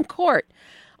Supreme Court.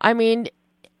 I mean,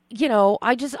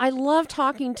 I love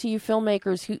talking to you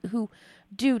filmmakers who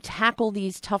do tackle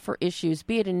these tougher issues,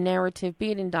 be it in narrative,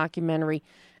 be it in documentary,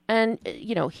 and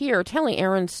here telling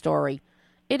Erin's story.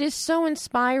 It is so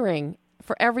inspiring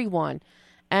for everyone.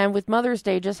 And with Mother's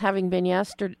Day just having been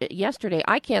yesterday,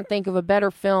 I can't think of a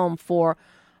better film for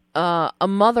a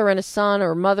mother and a son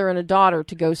or a mother and a daughter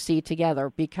to go see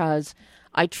together, because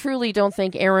I truly don't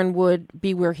think Erin would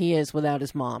be where he is without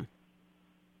his mom.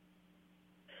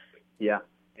 Yeah,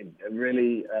 a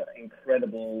really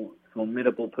incredible,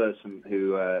 formidable person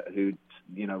who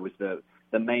was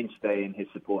the mainstay in his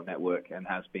support network and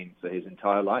has been for his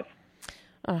entire life.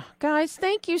 Guys,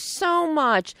 thank you so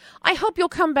much. I hope you'll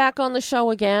come back on the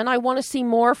show again. I want to see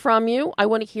more from you. I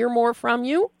want to hear more from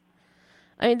you.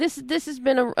 I mean, this has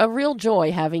been a real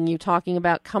joy having you talking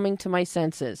about Coming to My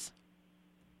Senses.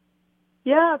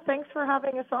 Yeah, thanks for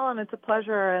having us on. It's a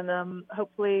pleasure, and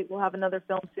hopefully we'll have another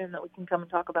film soon that we can come and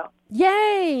talk about.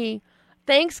 Yay!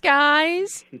 Thanks,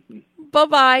 guys.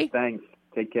 Bye-bye. Thanks.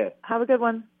 Take care. Have a good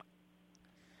one.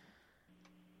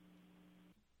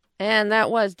 And that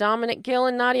was Dominic Gill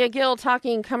and Nadia Gill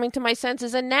talking Coming to My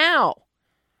Senses. And now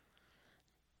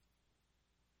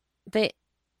they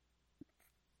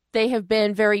have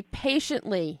been very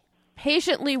patiently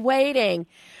waiting.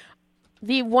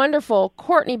 The wonderful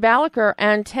Courtney Balaker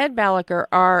and Ted Balaker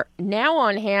are now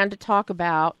on hand to talk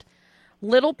about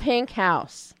Little Pink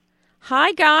House.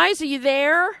 Hi, guys. Are you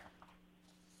there?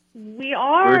 We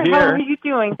are. We're here. How are you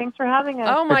doing? Thanks for having us.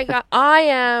 Oh, my God. I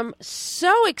am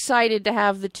so excited to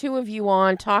have the two of you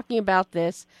on talking about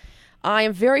this. I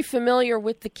am very familiar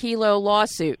with the Kelo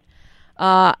lawsuit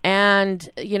and,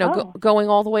 going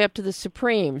all the way up to the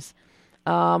Supremes.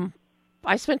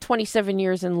 I spent 27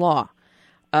 years in law.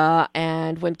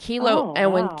 And when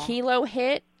Kelo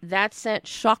hit, that sent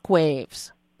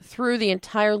shockwaves through the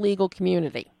entire legal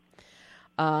community.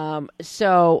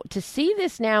 So to see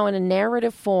this now in a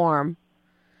narrative form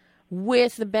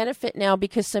with the benefit now,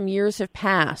 because some years have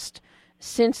passed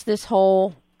since this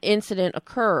whole incident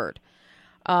occurred,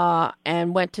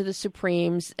 and went to the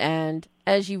Supremes. And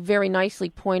as you very nicely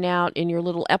point out in your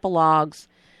little epilogues,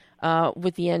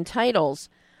 with the end titles,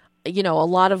 a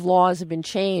lot of laws have been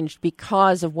changed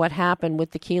because of what happened with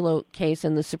the Kelo case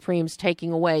and the Supremes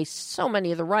taking away so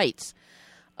many of the rights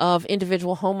of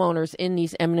individual homeowners in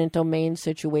these eminent domain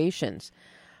situations.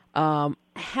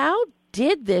 How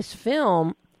did this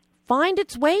film find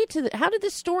its way how did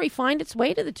this story find its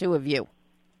way to the two of you?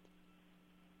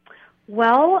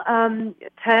 Well,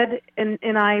 Ted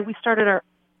and I, we started our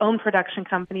own production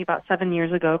company about 7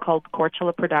 years ago called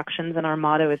Courtula Productions, and our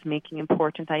motto is making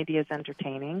important ideas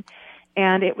entertaining.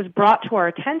 And it was brought to our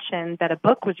attention that a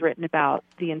book was written about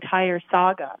the entire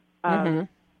saga,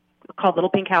 called Little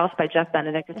Pink House by Jeff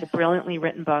Benedict. It's a brilliantly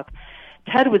written book.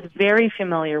 Ted was very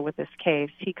familiar with this case.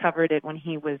 He covered it when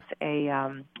he was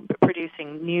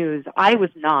producing news. I was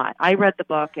not. I read the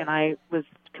book, and I was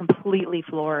completely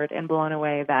floored and blown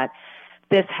away that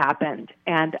this happened.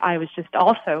 And I was just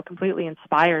also completely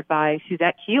inspired by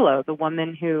Suzette Kelo, the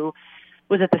woman who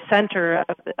was at the center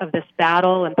of this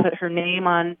battle and put her name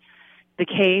on the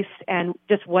case, and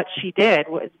just what she did.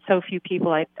 So few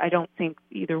people, I don't think,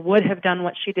 either would have done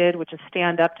what she did, which is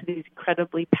stand up to these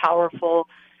incredibly powerful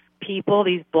people,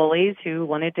 these bullies who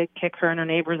wanted to kick her and her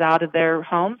neighbors out of their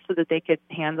homes so that they could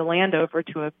hand the land over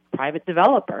to a private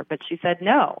developer. But she said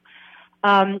no.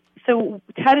 So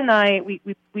Ted and I, we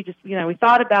just, we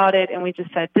thought about it, and we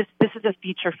just said, this is a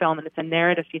feature film, and it's a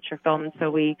narrative feature film. And so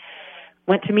we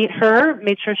went to meet her,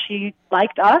 made sure she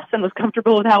liked us and was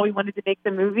comfortable with how we wanted to make the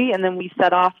movie, and then we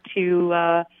set off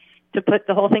to put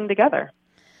the whole thing together.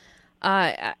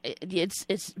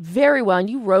 It's very well, and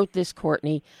you wrote this,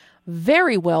 Courtney,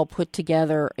 very well put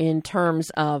together in terms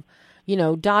of,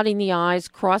 dotting the I's,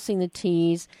 crossing the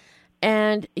T's.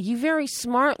 And you very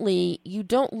smartly, you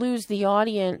don't lose the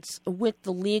audience with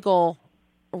the legal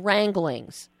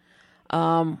wranglings.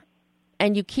 And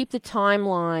you keep the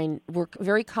timeline. We're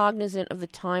very cognizant of the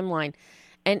timeline.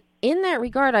 And in that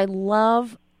regard, I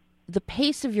love the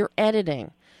pace of your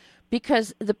editing,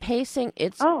 because the pacing,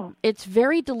 it's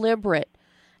very deliberate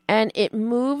and it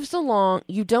moves along.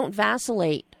 You don't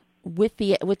vacillate with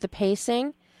the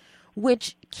pacing,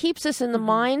 which keeps us in the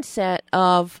mindset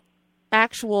of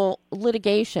actual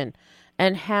litigation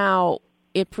and how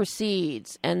it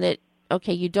proceeds, and that,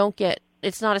 okay,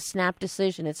 it's not a snap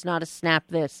decision. It's not a snap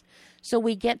this. So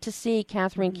we get to see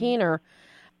Catherine Keener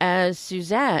as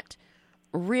Suzette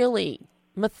really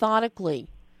methodically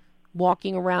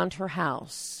walking around her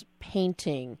house,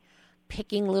 painting,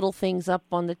 picking little things up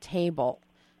on the table,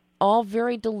 all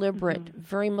very deliberate,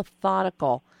 very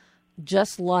methodical,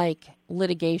 just like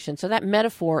litigation. So that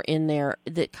metaphor in there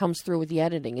that comes through with the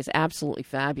editing is absolutely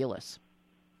fabulous.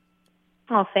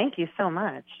 Oh, thank you so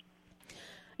much.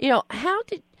 How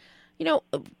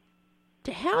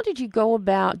did you go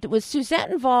about, was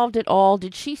Suzette involved at all?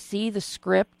 Did she see the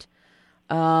script?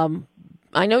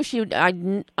 I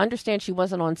understand she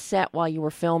wasn't on set while you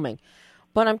were filming,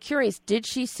 but I'm curious, did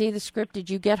she see the script? Did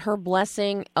you get her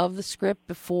blessing of the script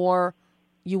before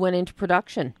you went into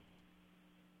production?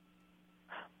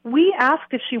 We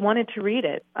asked if she wanted to read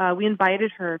it. We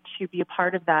invited her to be a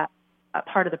part of that,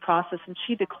 part of the process, and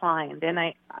she declined. And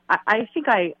I think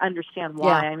I understand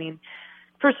why. Yeah. I mean,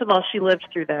 first of all, she lived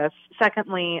through this.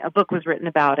 Secondly, a book was written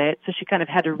about it, so she kind of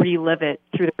had to relive it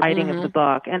through the writing of the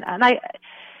book. And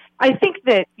I think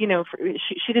that,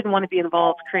 she didn't want to be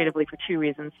involved creatively for two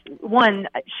reasons. One,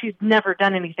 she's never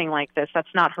done anything like this. That's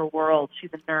not her world.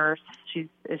 She's a nurse. She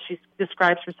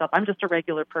describes herself, I'm just a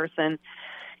regular person.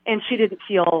 And she didn't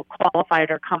feel qualified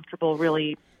or comfortable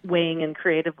really weighing in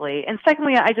creatively. And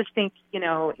secondly, I just think,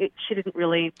 she didn't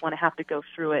really want to have to go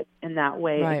through it in that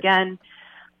way again.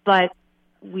 But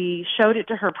we showed it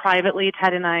to her privately.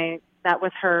 Ted and I met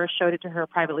with her, showed it to her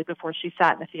privately before she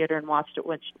sat in the theater and watched it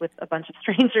with a bunch of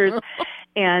strangers.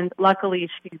 And luckily,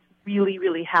 she's really,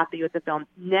 really happy with the film.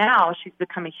 Now she's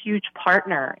become a huge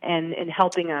partner in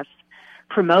helping us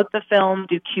promote the film,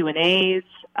 do Q&As,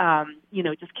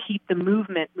 just keep the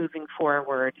movement moving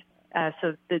forward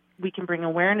so that we can bring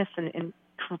awareness and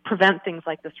prevent things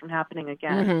like this from happening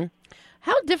again. Mm-hmm.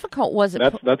 How difficult was it?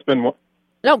 That's been one.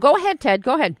 No, go ahead, Ted.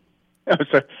 Go ahead. I'm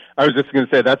sorry. I was just going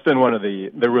to say that's been one of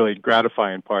the really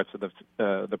gratifying parts of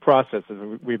the process.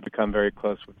 Is we've become very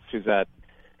close with Suzette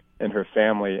and her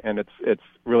family, and it's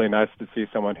really nice to see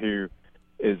someone who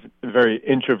is very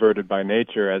introverted by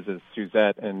nature, as is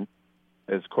Suzette. And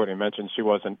as Courtney mentioned, she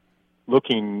wasn't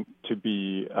looking to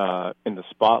be in the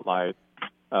spotlight,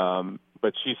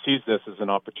 but she sees this as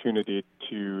an opportunity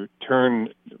to turn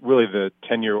really the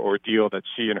 10-year ordeal that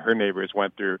she and her neighbors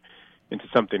went through into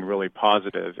something really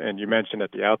positive. And you mentioned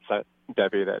at the outset,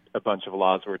 Debbie, that a bunch of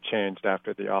laws were changed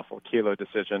after the awful Kelo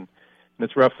decision. And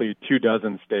it's roughly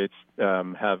 24 states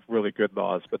have really good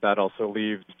laws, but that also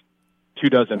leaves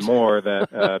 24 more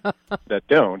that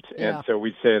don't. Yeah. And so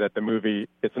we say that the movie,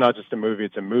 it's not just a movie,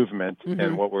 it's a movement. Mm-hmm.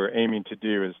 And what we're aiming to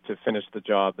do is to finish the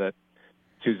job that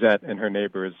Suzette and her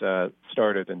neighbors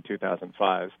started in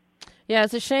 2005. Yeah,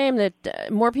 it's a shame that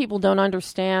more people don't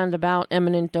understand about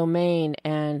eminent domain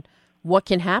and what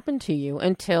can happen to you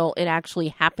until it actually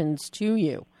happens to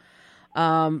you,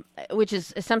 which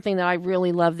is something that I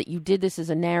really love that you did this as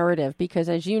a narrative, because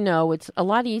as you know, it's a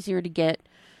lot easier to get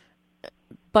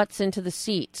butts into the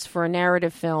seats for a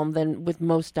narrative film than with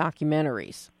most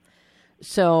documentaries.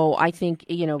 So I think,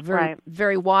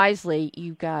 very wisely,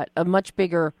 you've got a much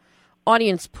bigger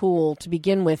audience pool to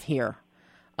begin with here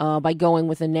by going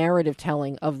with a narrative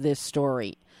telling of this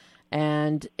story.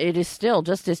 And it is still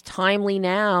just as timely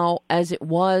now as it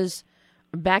was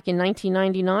back in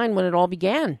 1999 when it all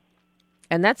began.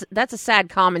 And that's a sad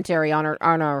commentary on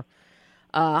our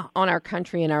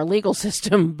country and our legal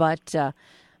system, but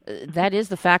that is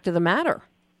the fact of the matter.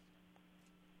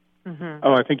 Mm-hmm.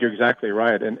 Oh, I think you're exactly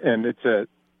right. And it's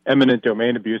eminent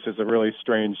domain abuse is a really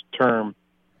strange term.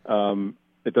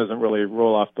 It doesn't really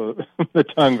roll off the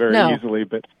tongue very easily,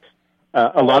 but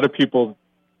a lot of people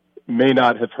may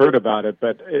not have heard about it,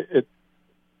 but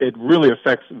it really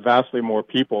affects vastly more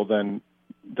people than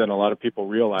a lot of people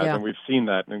realize. Yeah. And we've seen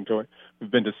that. And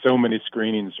we've been to so many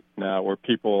screenings now where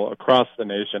people across the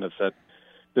nation have said,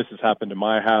 this has happened to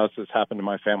my house, this happened to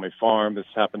my family farm, this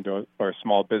happened to our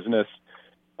small business.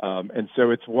 And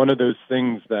so it's one of those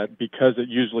things that, because it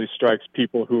usually strikes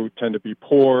people who tend to be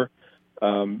poor,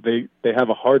 they have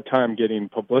a hard time getting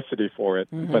publicity for it,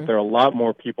 but there are a lot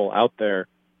more people out there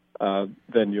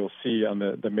than you'll see on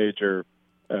the major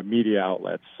media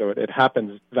outlets. So it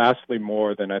happens vastly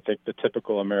more than I think the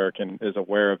typical American is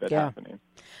aware of it happening.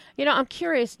 You know, I'm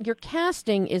curious, your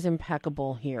casting is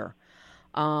impeccable here.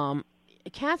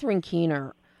 Catherine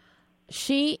Keener,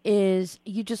 she is,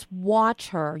 you just watch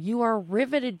her. You are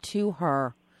riveted to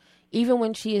her, even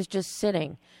when she is just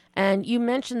sitting. And you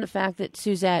mentioned the fact that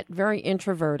Suzette, very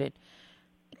introverted.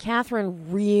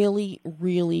 Catherine really,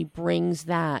 really brings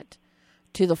that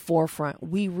to the forefront.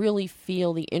 We really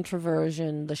feel the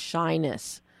introversion, the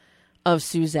shyness of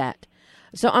Suzette.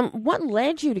 So what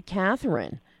led you to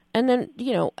Catherine? And then,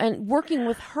 you know, and working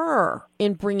with her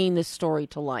in bringing this story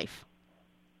to life?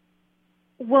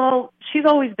 Well, she's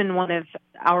always been one of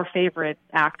our favorite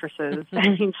actresses. I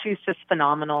mean, she's just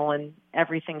phenomenal in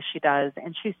everything she does,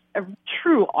 and she's a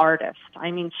true artist. I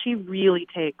mean, she really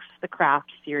takes the craft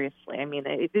seriously. I mean,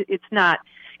 it's not,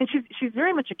 and she's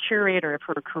very much a curator of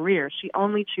her career. She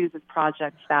only chooses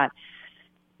projects that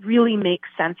really make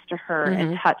sense to her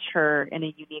and touch her in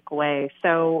a unique way.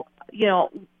 So, you know,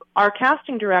 our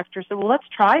casting director said, well, let's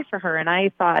try for her. And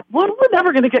I thought, well, we're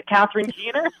never going to get Catherine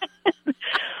Keener.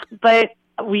 But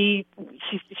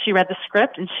she read the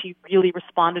script and she really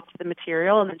responded to the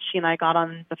material. And then she and I got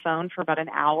on the phone for about an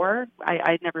hour.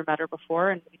 I'd never met her before,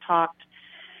 and we talked.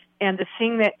 And the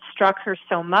thing that struck her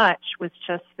so much was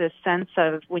just this sense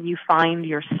of when you find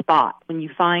your spot, when you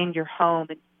find your home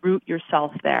and root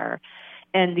yourself there,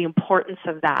 and the importance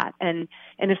of that. And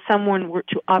if someone were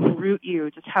to uproot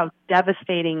you, just how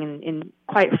devastating and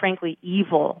quite frankly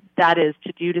evil that is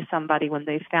to do to somebody when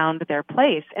they found their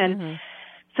place. And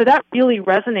so that really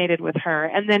resonated with her.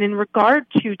 And then in regard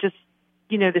to just,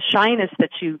 you know, the shyness that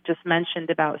you just mentioned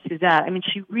about Suzette, I mean,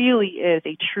 she really is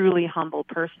a truly humble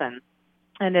person.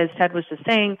 And as Ted was just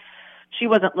saying, she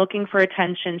wasn't looking for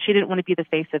attention. She didn't want to be the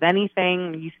face of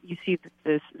anything. You see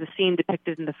the scene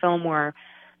depicted in the film where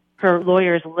her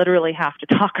lawyers literally have to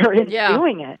talk her into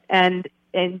doing it. And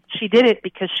she did it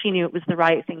because she knew it was the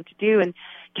right thing to do. And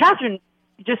Catherine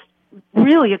just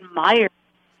really admired,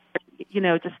 you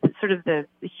know, just sort of the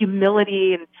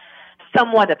humility and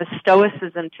somewhat of a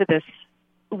stoicism to this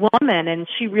woman, and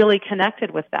she really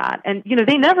connected with that. And, you know,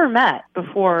 they never met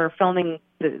before filming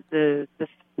the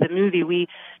movie. We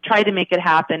tried to make it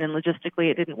happen, and logistically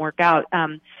it didn't work out.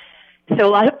 So a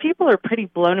lot of people are pretty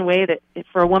blown away that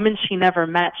for a woman she never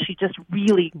met, she just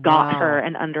really got her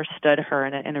and understood her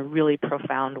in a really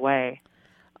profound way.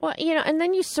 Well, you know, and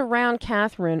then you surround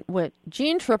Catherine with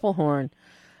Jeanne Tripplehorn.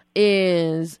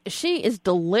 She is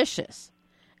delicious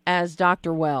as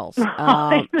Dr. Wells.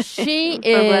 She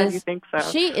is. You think so.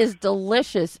 She is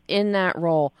delicious in that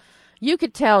role. You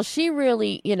could tell she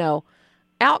really, you know,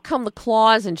 out come the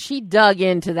claws, and she dug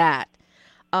into that.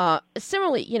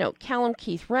 Similarly, you know, Callum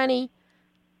Keith Rennie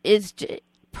is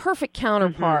perfect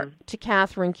counterpart to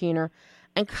Catherine Keener,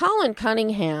 and Colin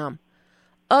Cunningham,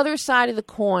 other side of the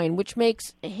coin, which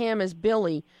makes him as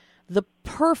Billy the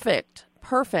perfect,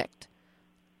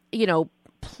 you know,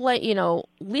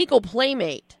 legal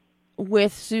playmate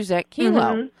with Suzette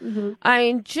Kilo. I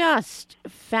mean, just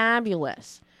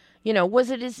fabulous. You know,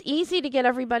 was it as easy to get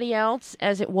everybody else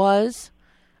as it was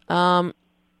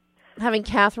having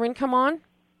Catherine come on?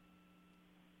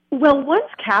 Well, once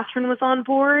Catherine was on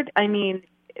board, I mean,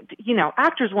 you know,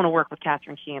 actors want to work with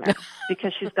Catherine Keener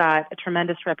because she's got a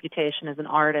tremendous reputation as an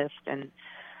artist. And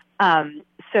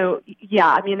so, yeah,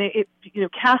 I mean, you know,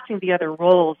 casting the other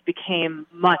roles became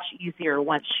much easier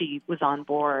once she was on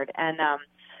board. And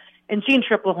Jeanne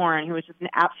Tripplehorn, who was just an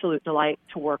absolute delight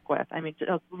to work with. I mean,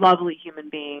 a lovely human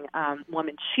being,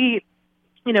 woman. She,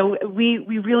 you know, we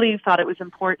really thought it was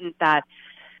important that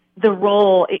the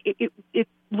role, it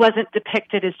wasn't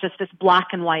depicted as just this black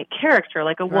and white character,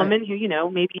 like a woman who, you know,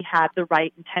 maybe had the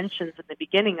right intentions at the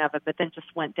beginning of it, but then just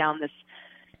went down this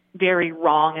very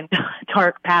wrong and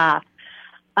dark path.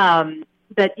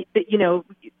 That, you know,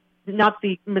 not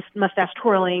the mustache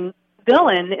twirling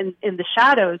villain in the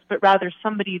shadows, but rather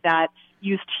somebody that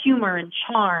used humor and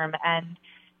charm and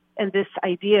this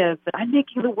idea that I'm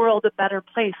making the world a better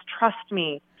place, trust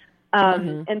me.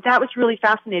 And that was really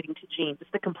fascinating to Jeanne,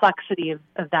 just the complexity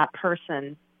of that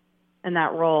person and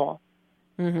that role.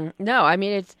 No, I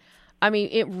mean,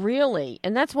 it really,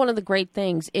 and that's one of the great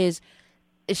things is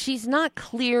she's not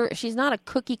clear. She's not a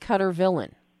cookie cutter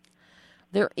villain.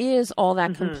 There is all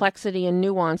that complexity and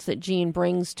nuance that Jeanne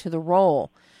brings to the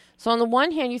role. So on the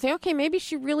one hand, you think, okay, maybe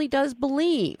she really does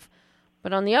believe.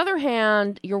 But on the other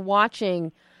hand, you're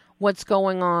watching what's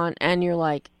going on and you're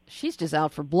like, she's just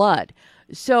out for blood.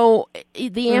 So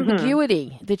the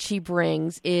ambiguity that she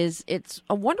brings it's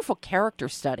a wonderful character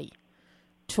study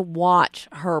to watch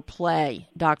her play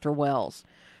Dr. Wells.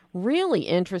 Really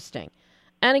interesting.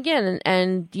 And again,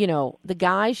 and you know, the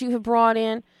guys you have brought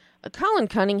in, Colin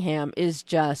Cunningham is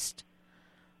just,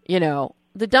 you know,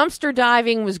 the dumpster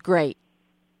diving was great.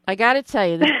 I got to tell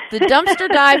you, the dumpster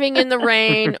diving in the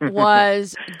rain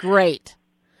was great.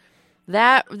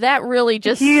 That really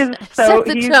just set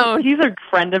the tone. He's a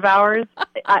friend of ours.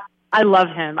 I love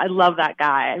him. I love that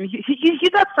guy. I mean,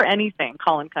 he's up for anything,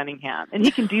 Colin Cunningham, and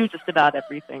he can do just about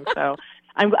everything. So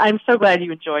I'm so glad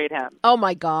you enjoyed him. Oh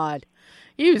my God,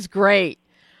 he was great.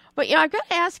 But you know, I've got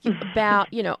to ask you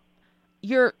about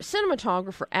your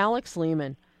cinematographer, Alex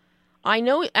Lehman. I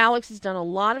know Alex has done a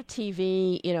lot of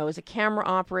TV, as a camera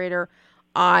operator.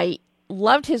 I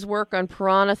loved his work on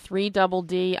Piranha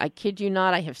 3DD. I kid you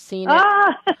not, I have seen it.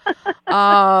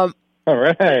 All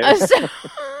right.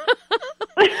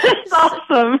 It's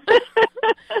awesome.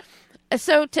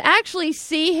 So to actually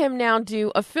see him now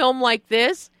do a film like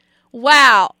this,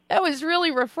 wow, that was really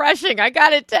refreshing, I got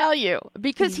to tell you,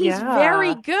 because he's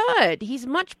very good. He's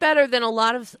much better than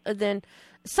than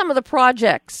some of the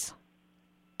projects,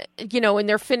 in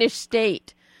their finished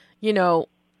state. He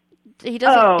doesn't. He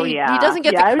doesn't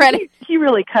get the credit. He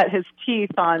really cut his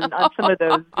teeth on some of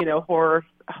those, horror.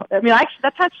 I mean,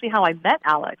 that's actually how I met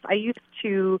Alex. I used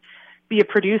to be a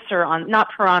producer on not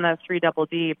Piranha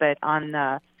 3DD, but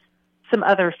on some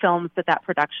other films that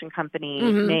production company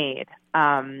made.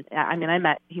 I mean, I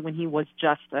met when he was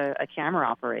just a camera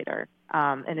operator,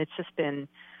 and it's just been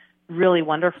really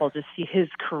wonderful to see his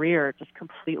career just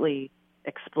completely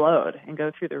explode and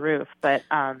go through the roof. But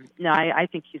no, I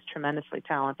think he's tremendously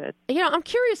talented. I'm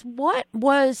curious, what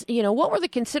were the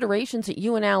considerations that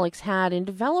you and Alex had in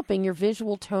developing your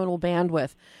visual tonal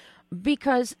bandwidth?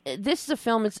 Because this is a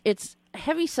film, it's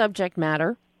heavy subject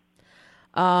matter,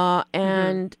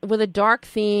 and with a dark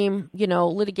theme,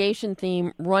 litigation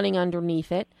theme running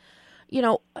underneath it,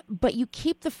 but you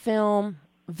keep the film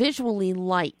visually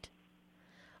light,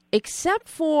 except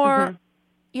for,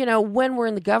 when we're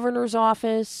in the governor's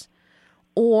office,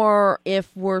 or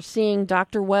if we're seeing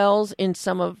Dr. Wells in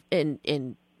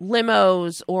in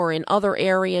limos or in other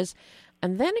areas,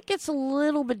 and then it gets a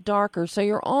little bit darker. So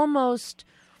you're almost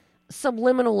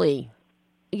subliminally,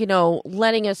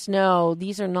 letting us know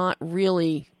these are not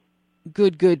really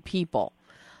good people.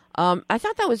 I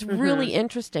thought that was really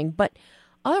interesting, but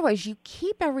otherwise you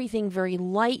keep everything very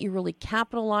light. You really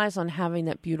capitalize on having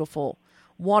that beautiful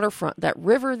waterfront, that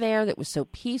river there that was so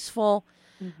peaceful.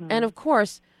 And of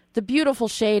course, the beautiful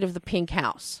shade of the pink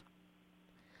house.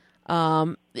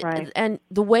 Right. And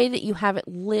the way that you have it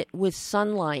lit with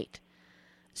sunlight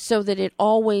so that it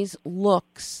always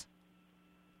looks,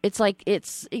 it's like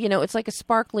a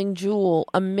sparkling jewel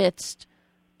amidst,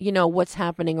 what's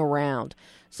happening around.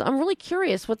 So I'm really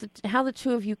curious how the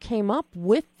two of you came up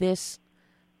with this,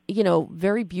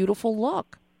 very beautiful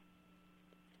look.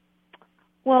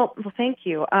 Well, thank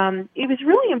you. It was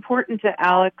really important to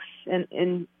Alex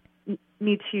and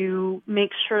me to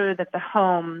make sure that the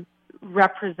home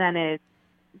represented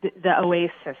the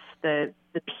oasis, the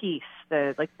peace,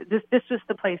 this was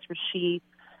the place where she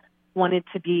wanted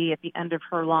to be at the end of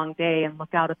her long day and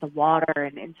look out at the water.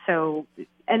 And so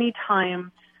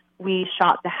anytime we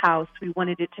shot the house, we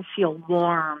wanted it to feel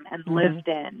warm and lived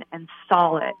in and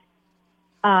solid.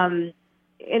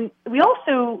 And we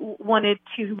also wanted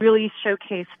to really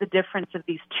showcase the difference of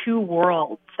these two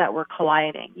worlds that were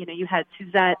colliding. You had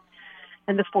Suzette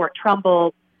and the Fort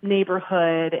Trumbull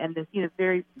neighborhood and this,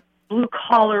 very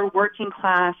blue-collar,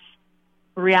 working-class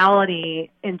reality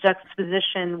in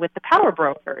juxtaposition with the power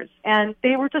brokers. And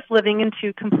they were just living in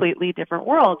two completely different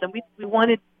worlds. And we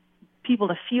wanted people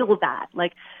to feel that,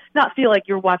 not feel like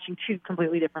you're watching two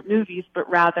completely different movies, but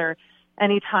rather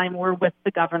anytime we're with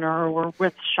the governor or we're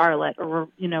with Charlotte or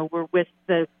we're with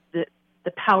the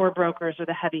power brokers or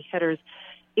the heavy hitters,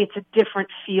 it's a different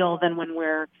feel than when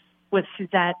we're with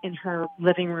Suzette in her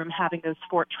living room having those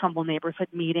Fort Trumbull neighborhood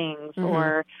meetings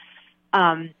or,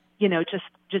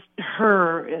 just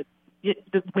her,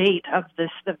 the weight of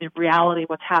the reality,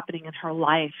 what's happening in her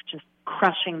life, just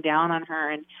crushing down on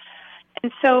her. And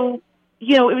so,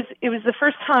 it was the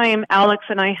first time Alex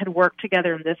and I had worked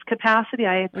together in this capacity.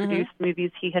 I had produced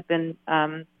movies he had been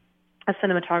a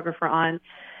cinematographer on.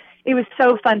 It was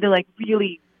so fun to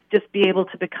really just be able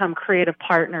to become creative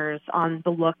partners on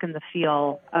the look and the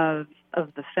feel of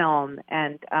the film.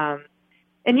 And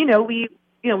we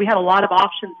had a lot of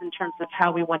options in terms of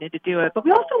how we wanted to do it, but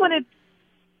we also wanted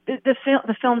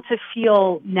the film to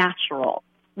feel natural.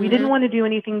 We didn't want to do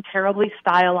anything terribly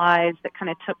stylized that kind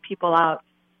of took people out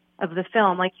of the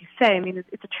film. Like you say, I mean,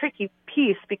 it's a tricky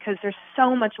piece because there's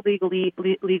so much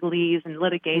legalese and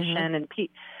litigation, and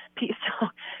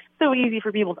so easy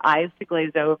for people's eyes to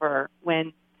glaze over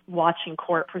when watching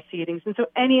court proceedings. And so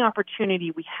any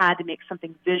opportunity we had to make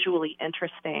something visually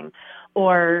interesting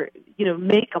or,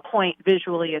 make a point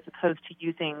visually as opposed to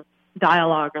using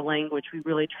dialogue or language, we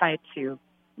really tried to,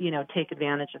 take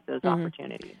advantage of those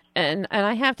opportunities. And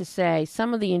I have to say,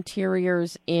 some of the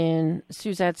interiors in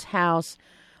Suzette's house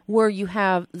where you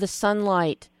have the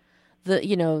sunlight,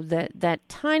 that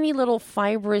tiny little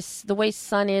fibrous, the way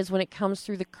sun is when it comes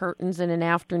through the curtains in an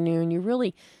afternoon, you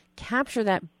really capture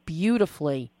that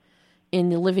beautifully in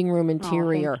the living room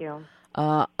interior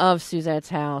of Suzette's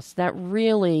house. That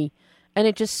really, and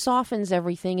it just softens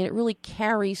everything, and it really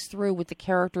carries through with the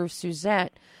character of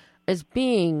Suzette as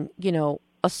being,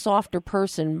 a softer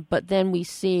person, but then we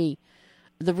see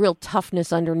the real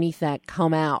toughness underneath that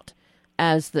come out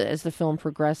as the film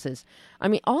progresses. I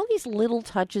mean, all these little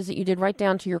touches that you did right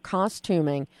down to your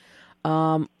costuming,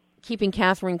 keeping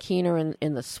Catherine Keener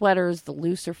in the sweaters, the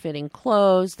looser fitting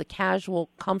clothes, the casual,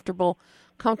 comfortable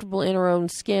in her own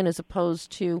skin, as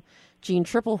opposed to Jean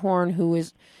Triplehorn, who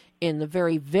is in the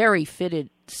very, very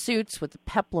fitted suits with the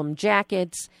peplum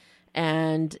jackets,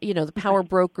 and, the power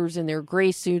brokers in their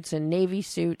gray suits and navy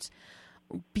suits.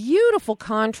 Beautiful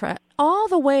contrast all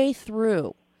the way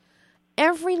through.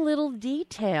 Every little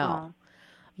detail.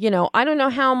 I don't know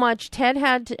how much Ted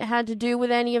had to do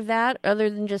with any of that, other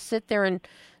than just sit there and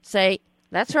say,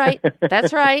 "That's right,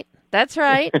 that's right, that's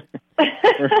right."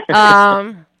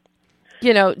 Well,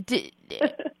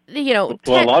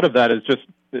 a lot of that is just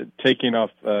taking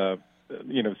off.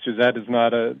 Suzette is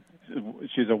not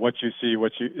she's a what you see,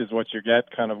 is what you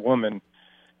get kind of woman.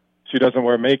 She doesn't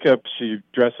wear makeup. She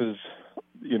dresses,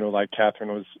 like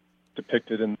Catherine was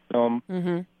depicted in the film,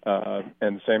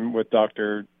 and same with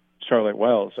Dr. Charlotte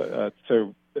Wells.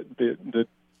 So the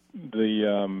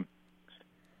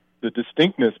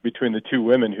distinctness between the two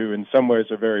women, who in some ways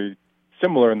are very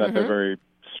similar in that they're very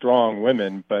strong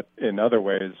women, but in other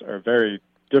ways are very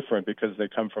different because they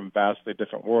come from vastly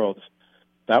different worlds.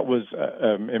 That was,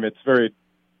 and it's very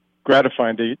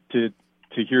gratifying to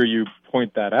hear you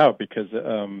point that out, because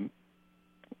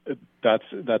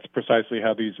that's precisely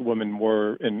how these women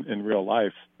were in real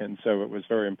life. And so it was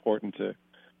very important to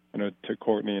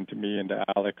Courtney and to me and to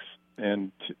Alex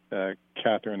and to,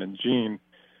 Catherine and Jean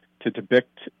to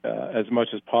depict as much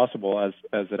as possible as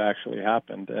it actually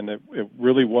happened. And it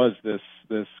really was this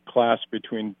clash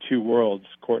between two worlds.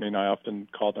 Courtney and I often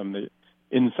call them the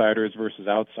insiders versus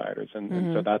outsiders.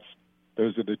 And so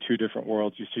those are the two different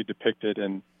worlds you see depicted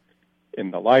in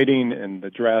the lighting and the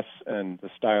dress and the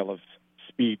style of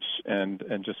speech and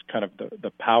just kind of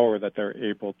the power that they're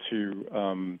able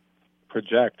to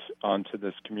project onto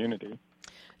this community.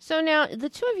 So now the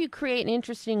two of you create an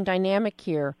interesting dynamic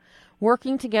here,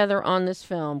 working together on this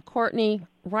film. Courtney,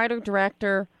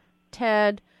 writer-director,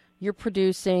 Ted, you're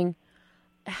producing.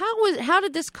 How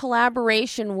did this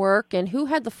collaboration work, and who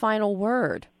had the final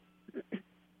word?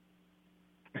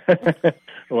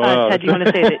 Well, Ted, do you want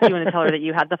to say that? Do you want to tell her that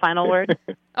you had the final word?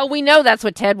 Oh, we know that's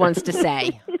what Ted wants to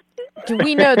say. Do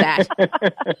we know that?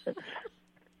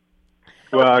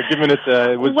 Well, given it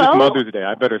was just Mother's Day,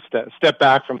 I better step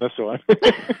back from this one.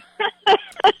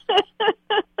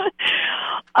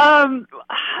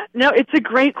 No, it's a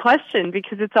great question,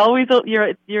 because it's always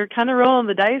you're kind of rolling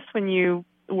the dice when you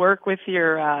work with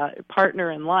your partner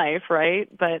in life, right?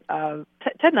 But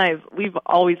Ted and we've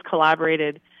always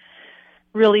collaborated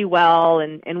really well,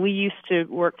 and we used to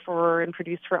work for and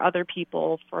produce for other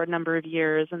people for a number of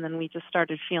years, and then we just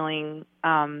started feeling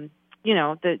the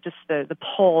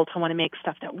pull to want to make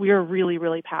stuff that we're really,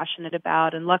 really passionate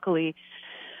about. And luckily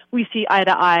we see eye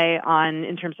to eye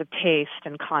in terms of taste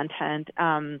and content.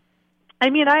 Ted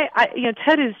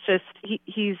is just,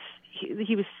 he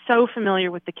was so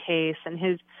familiar with the case, and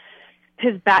his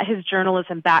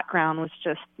journalism background was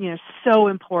just, so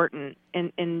important.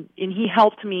 And he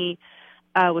helped me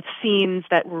with scenes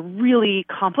that were really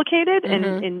complicated,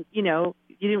 and you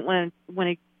didn't want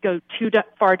to go too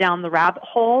far down the rabbit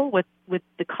hole with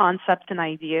the concepts and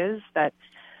ideas that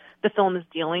the film is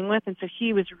dealing with. And so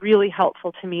he was really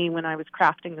helpful to me when I was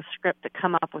crafting the script to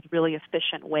come up with really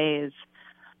efficient ways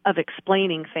of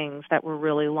explaining things that were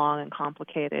really long and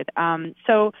complicated. In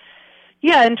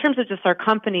terms of just our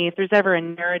company, if there's ever a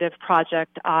narrative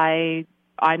project, I'm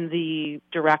the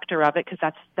director of it,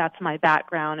 because that's my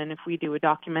background. And if we do a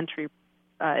documentary,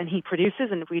 and he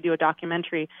produces, and if we do a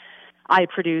documentary, I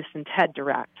produce and Ted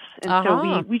directs. And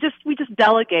so we just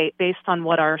delegate based on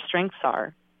what our strengths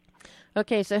are.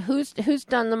 Okay, so who's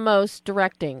done the most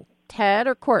directing, Ted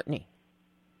or Courtney?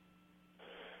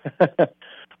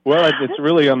 Well, it's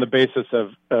really on the basis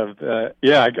of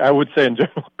I would say in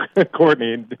general,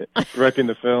 Courtney directing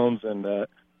the films and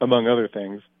among other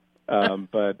things.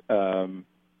 But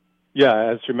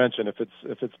as you mentioned, if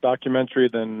it's documentary,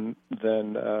 then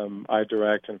I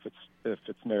direct, and if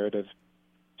it's narrative,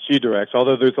 she directs.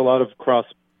 Although there's a lot of cross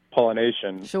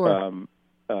pollination, sure.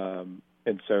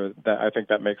 And so I think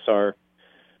that makes our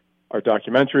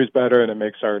documentaries better, and it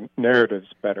makes our narratives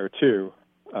better too.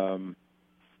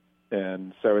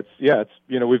 And so it's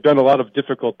we've done a lot of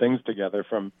difficult things together,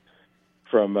 from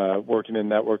working in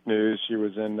network news. She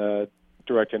was in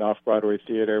directing off-Broadway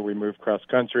theater. We moved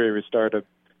cross-country. We started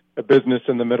a business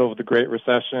in the middle of the Great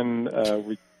Recession.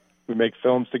 We make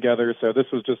films together. So this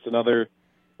was just another.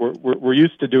 We're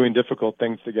used to doing difficult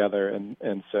things together,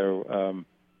 and so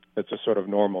it's just sort of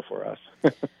normal for us.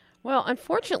 Well,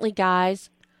 unfortunately, guys,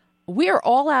 we are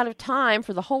all out of time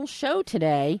for the whole show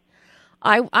today.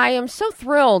 I am so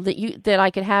thrilled that I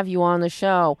could have you on the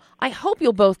show. I hope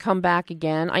you'll both come back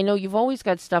again. I know you've always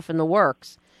got stuff in the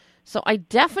works, so I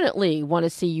definitely want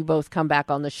to see you both come back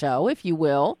on the show, if you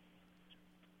will.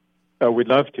 Oh, we'd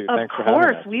love to. Thanks for having us.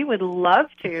 Of course, we would love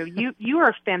to. You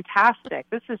are fantastic.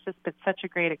 This has just been such a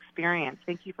great experience.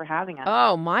 Thank you for having us.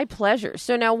 Oh, my pleasure.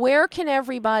 So now, where can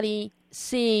everybody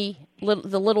see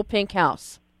the Little Pink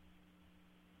House?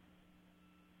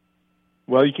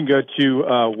 Well, you can go to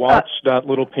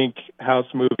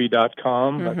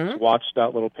watch.littlepinkhousemovie.com. Mm-hmm. That's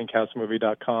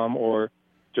watch.littlepinkhousemovie.com, or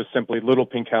just simply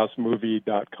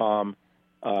littlepinkhousemovie.com.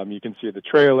 You can see the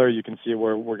trailer. You can see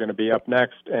where we're going to be up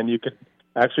next, and you can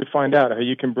actually find out how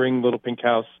you can bring Little Pink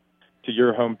House to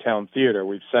your hometown theater.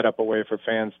 We've set up a way for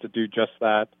fans to do just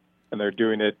that, and they're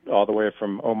doing it all the way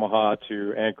from Omaha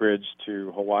to Anchorage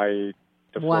to Hawaii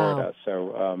to Florida.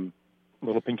 So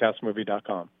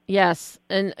littlepinkhousemovie.com. Yes,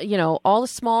 and all the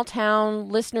small town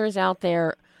listeners out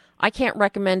there, I can't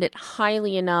recommend it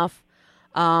highly enough.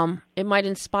 It might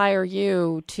inspire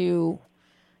you to,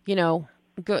 go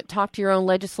talk to your own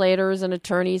legislators and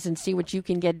attorneys and see what you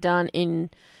can get done in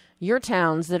your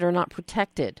towns that are not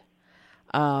protected,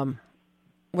 where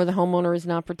the homeowner is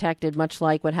not protected, much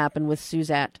like what happened with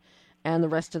Suzette and the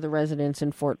rest of the residents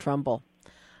in Fort Trumbull.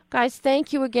 Guys,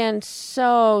 thank you again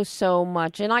so, so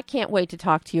much, and I can't wait to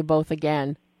talk to you both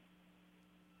again.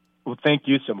 Well, thank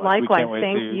you so much. Likewise, we can't wait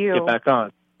thank to you. get back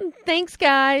on. Thanks,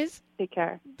 guys. Take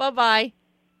care. Bye-bye.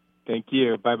 Thank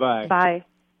you. Bye-bye. Bye.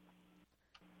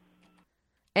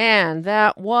 And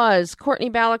that was Courtney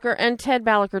Balaker and Ted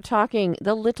Balaker talking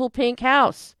The Little Pink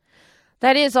House.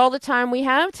 That is all the time we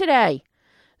have today.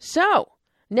 So,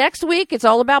 next week, it's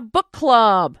all about book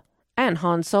club and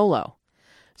Han Solo.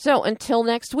 So, until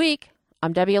next week,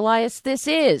 I'm Debbie Elias. This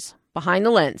is Behind the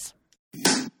Lens.